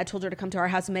family. My dad told her to come to our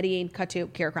house in Medellin. Cut to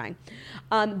Kira crying.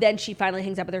 Then she finally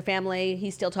hangs up with her family.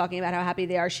 He's still talking about how happy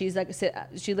they are. She's like,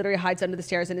 she literally hides under the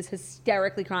stairs and is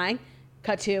hysterically crying.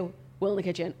 Cut to Will in the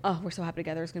kitchen. Oh, we're so happy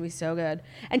together. It's going to be so good.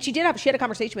 And she had a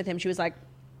conversation with him. She was like,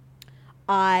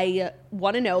 I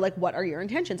want to know, like, what are your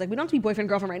intentions? Like, we don't have to be boyfriend,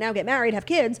 girlfriend right now, get married, have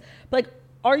kids. But, like,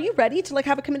 are you ready to, like,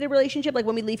 have a committed relationship? Like,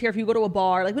 when we leave here, if you go to a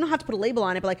bar, like, we don't have to put a label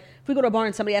on it. But, like, if we go to a bar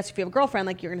and somebody asks if you have a girlfriend,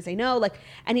 like, you're going to say no. Like,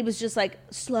 and he was just, like,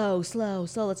 slow.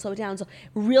 Let's slow it down. So,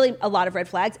 really a lot of red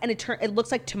flags. And it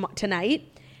looks like tonight,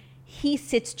 he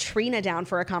sits Trina down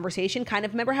for a conversation. Kind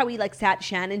of, remember how he like sat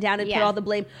Shannon down and put all the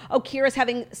blame? Oh, Kira's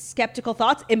having skeptical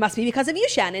thoughts. It must be because of you,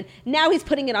 Shannon. Now he's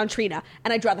putting it on Trina.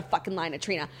 And I draw the fucking line at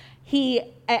Trina.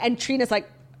 And Trina's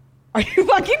like, are you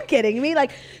fucking kidding me?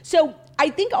 Like, so I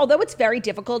think although it's very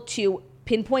difficult to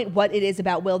pinpoint what it is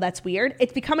about Will that's weird,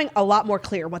 it's becoming a lot more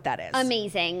clear what that is.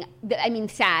 Amazing. I mean,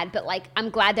 sad, but like, I'm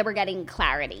glad that we're getting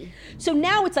clarity. So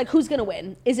now it's like, who's going to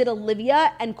win? Is it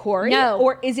Olivia and Corey? No.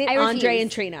 Or is it I Andre refuse.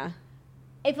 and Trina?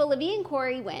 If Olivia and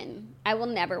Corey win, I will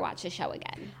never watch the show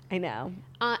again. I know.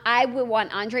 I would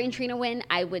want Andre and Trina win.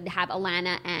 I would have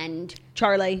Alana and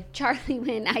Charlie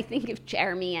win. I think if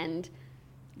Jeremy and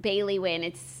Bailey win,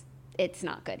 it's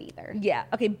not good either. Yeah.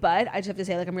 Okay, but I just have to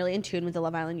say, like, I'm really in tune with the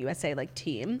Love Island USA like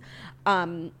team.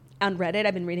 On Reddit,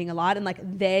 I've been reading a lot, and like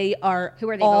they are Who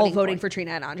are they all voting for? for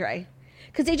Trina and Andre.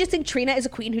 Because they just think Trina is a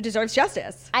queen who deserves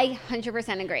justice. I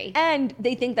 100% agree. And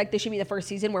they think like this should be the first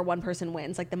season where one person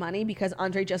wins, like the money, because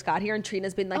Andre just got here and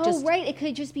Trina's been like just... Oh, right. It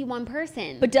could just be one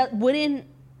person. But wouldn't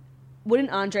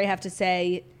Andre have to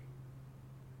say...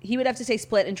 He would have to say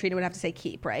split and Trina would have to say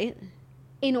keep, right?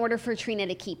 In order for Trina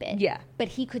to keep it. Yeah. But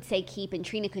he could say keep and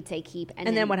Trina could say keep.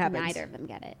 And then what happens? Neither of them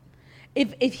get it.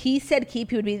 If he said keep,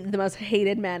 he would be the most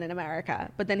hated man in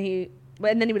America. But then he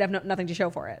would have nothing to show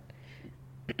for it.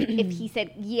 If he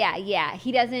said yeah,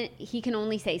 he can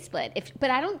only say split.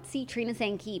 But I don't see Trina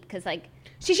saying keep because like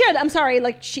she should. I'm sorry.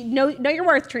 Like she know your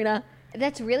worth, Trina.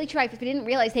 That's really true. I didn't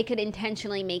realize they could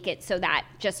intentionally make it so that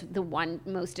just the one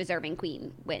most deserving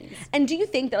queen wins. And do you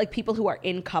think that like people who are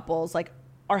in couples like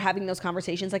are having those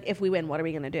conversations? Like, if we win, what are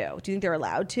we going to do? Do you think they're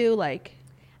allowed to? Like,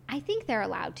 I think they're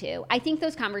allowed to. I think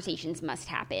those conversations must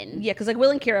happen. Yeah, because like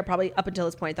Will and Kira probably up until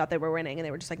this point thought they were winning, and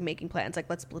they were just like making plans, like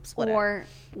let's split it. Or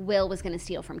Will was going to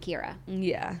steal from Kira.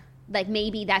 Yeah. Like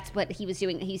maybe that's what he was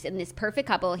doing. He's in this perfect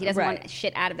couple. He doesn't Right. want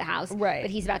shit out of the house. Right.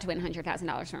 But he's about to win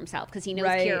 $100,000 for himself because he knows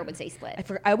Right. Kira would say split.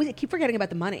 I always keep forgetting about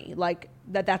the money. Like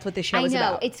that's what this show I is know.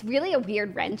 about. It's really a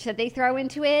weird wrench that they throw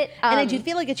into it. And I do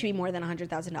feel like it should be more than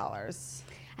 $100,000.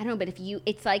 I don't know, but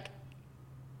it's like,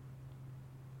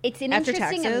 it's an After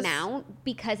interesting taxes? amount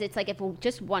because it's like if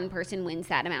just one person wins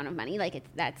that amount of money, like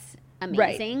that's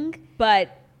amazing. Right.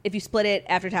 But if you split it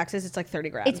after taxes, it's like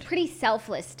 $30,000. It's pretty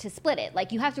selfless to split it.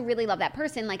 Like you have to really love that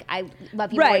person. Like I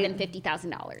love you Right. more than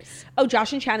 $50,000. Oh,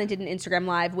 Josh and Shannon did an Instagram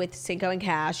live with Cinco and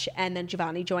Cash, and then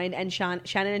Giovanni joined, and Shannon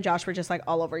and Josh were just like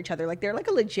all over each other. Like they're like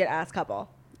a legit ass couple.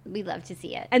 We love to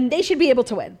see it. And they should be able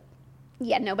to win.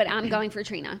 Yeah, no, but I'm going for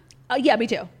Trina. Yeah, me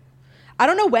too. I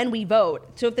don't know when we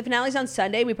vote. So if the finale's on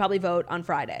Sunday, we probably vote on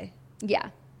Friday. Yeah,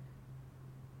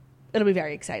 It'll be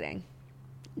very exciting.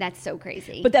 that's so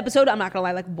crazy. But the episode, I'm not gonna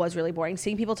lie, like was really boring.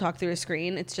 Seeing people talk through a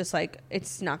screen, it's just like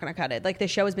it's not gonna cut it. Like the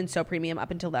show has been so premium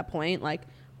up until that point. Like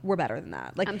we're better than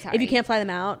that. Like I'm sorry. if you can't fly them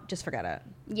out, just forget it.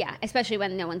 yeah, especially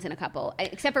when no one's in a couple,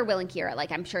 except for Will and Kira.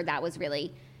 Like I'm sure that was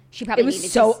really. She probably It was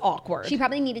needed so to, awkward. She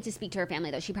probably needed to speak to her family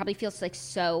though. She probably feels like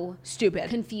so Stupid.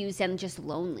 confused and just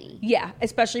lonely. Yeah,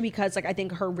 especially because like I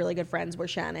think her really good friends were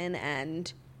Shannon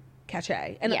and Cache.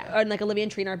 And, Yeah. and like Olivia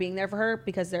and Trina are being there for her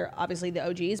because they're obviously the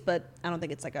OGs, but I don't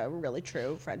think it's like a really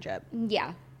true friendship.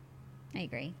 Yeah, I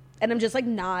agree. And I'm just like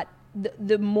not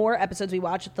the more episodes we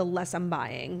watch, the less I'm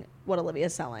buying what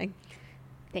Olivia's selling.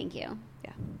 Thank you.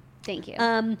 Yeah. Thank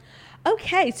you.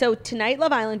 Okay, so tonight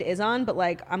Love Island is on, but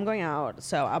like I'm going out,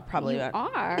 so I'll probably You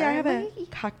are? Yeah, I have a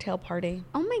cocktail party.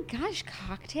 Oh my gosh,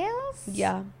 cocktails?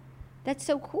 Yeah. That's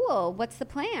so cool. What's the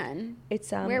plan?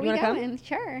 It's Where are we going?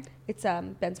 Sure. It's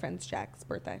Ben's friend Jack's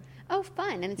birthday. Oh,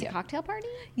 fun. And it's a cocktail party?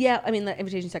 Yeah, I mean the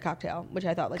invitation said cocktail, which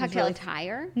I thought like Cocktail was really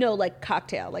attire? No, like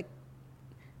cocktail. Like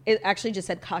it actually just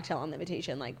said cocktail on the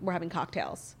invitation. Like we're having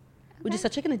cocktails. Which is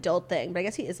such like an adult thing, but I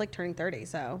guess he is like turning 30,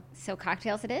 so. So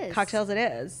cocktails it is. Cocktails it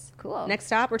is. Cool. Next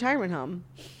stop, retirement home.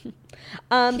 So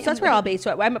that's where I'll be.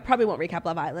 So I probably won't recap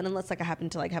Love Island unless like I happen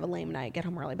to like have a lame night, get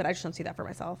home early, but I just don't see that for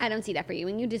myself. I don't see that for you,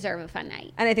 and you deserve a fun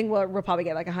night. And I think we'll probably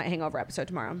get like a hangover episode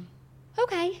tomorrow.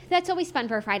 Okay, that's always fun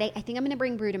for a Friday. I think I'm going to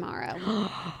bring Brew tomorrow.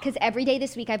 Because every day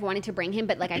this week I've wanted to bring him,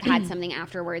 but like I've had something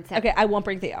afterwards. Okay, I won't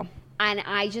bring Theo. And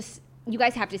you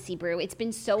guys have to see Brew. It's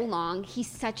been so long. He's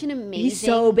such an amazing... He's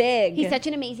so big. He's such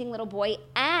an amazing little boy.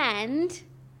 And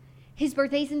his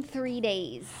birthday's in 3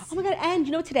 days. Oh my God, and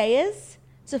you know what today is?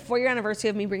 It's the 4-year anniversary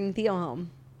of me bringing Theo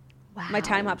home. Wow. My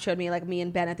time hop showed me like me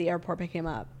and Ben at the airport picking him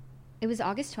up. It was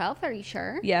August 12th, are you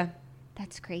sure? Yeah.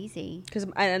 That's crazy.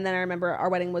 And then I remember our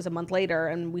wedding was a month later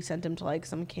and we sent him to like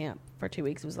some camp for 2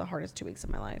 weeks. It was the hardest 2 weeks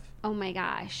of my life. Oh my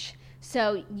gosh.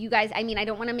 So you guys, I mean, I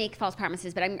don't want to make false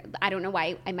promises, but I don't know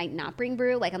why I might not bring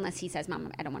Brew, like unless he says,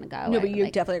 Mom, I don't want to go. No, but you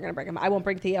definitely are going to bring him. I won't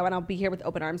bring Theo, and I'll be here with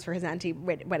open arms for his auntie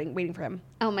wedding, waiting for him.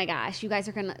 Oh my gosh, you guys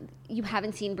are you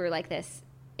haven't seen Brew like this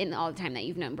in all the time that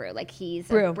you've known Brew. Like he's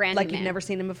Brew, a brand new man. like you've never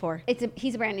seen him before.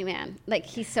 He's a brand new man. Like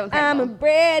he's so incredible. I'm a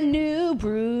brand new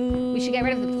Brew. We should get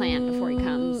rid of the plant before he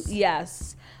comes.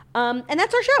 Yes. And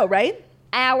that's our show, right?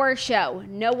 Our show,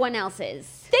 no one else's.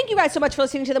 Thank you guys so much for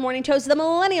listening to The Morning Toast, the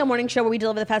Millennial Morning Show, where we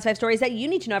deliver the fast 5 stories that you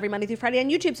need to know every Monday through Friday on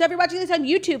YouTube. So if you're watching this on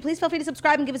YouTube, please feel free to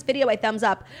subscribe and give this video a thumbs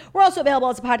up. We're also available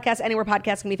as a podcast anywhere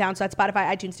podcasts can be found. So that's Spotify,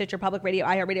 iTunes, Stitcher, Public Radio,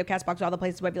 iHeartRadio, CastBox, all the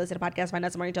places where if you listen to podcasts, find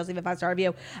us The Morning Toast, leave a 5-star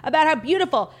review about how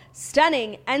beautiful,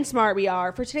 stunning, and smart we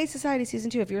are. For Today's Society Season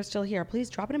 2, if you're still here, please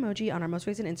drop an emoji on our most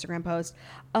recent Instagram post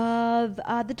of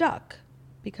the duck,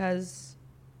 because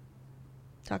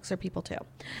ducks are people too.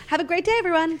 Have a great day,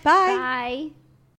 everyone. Bye. Bye.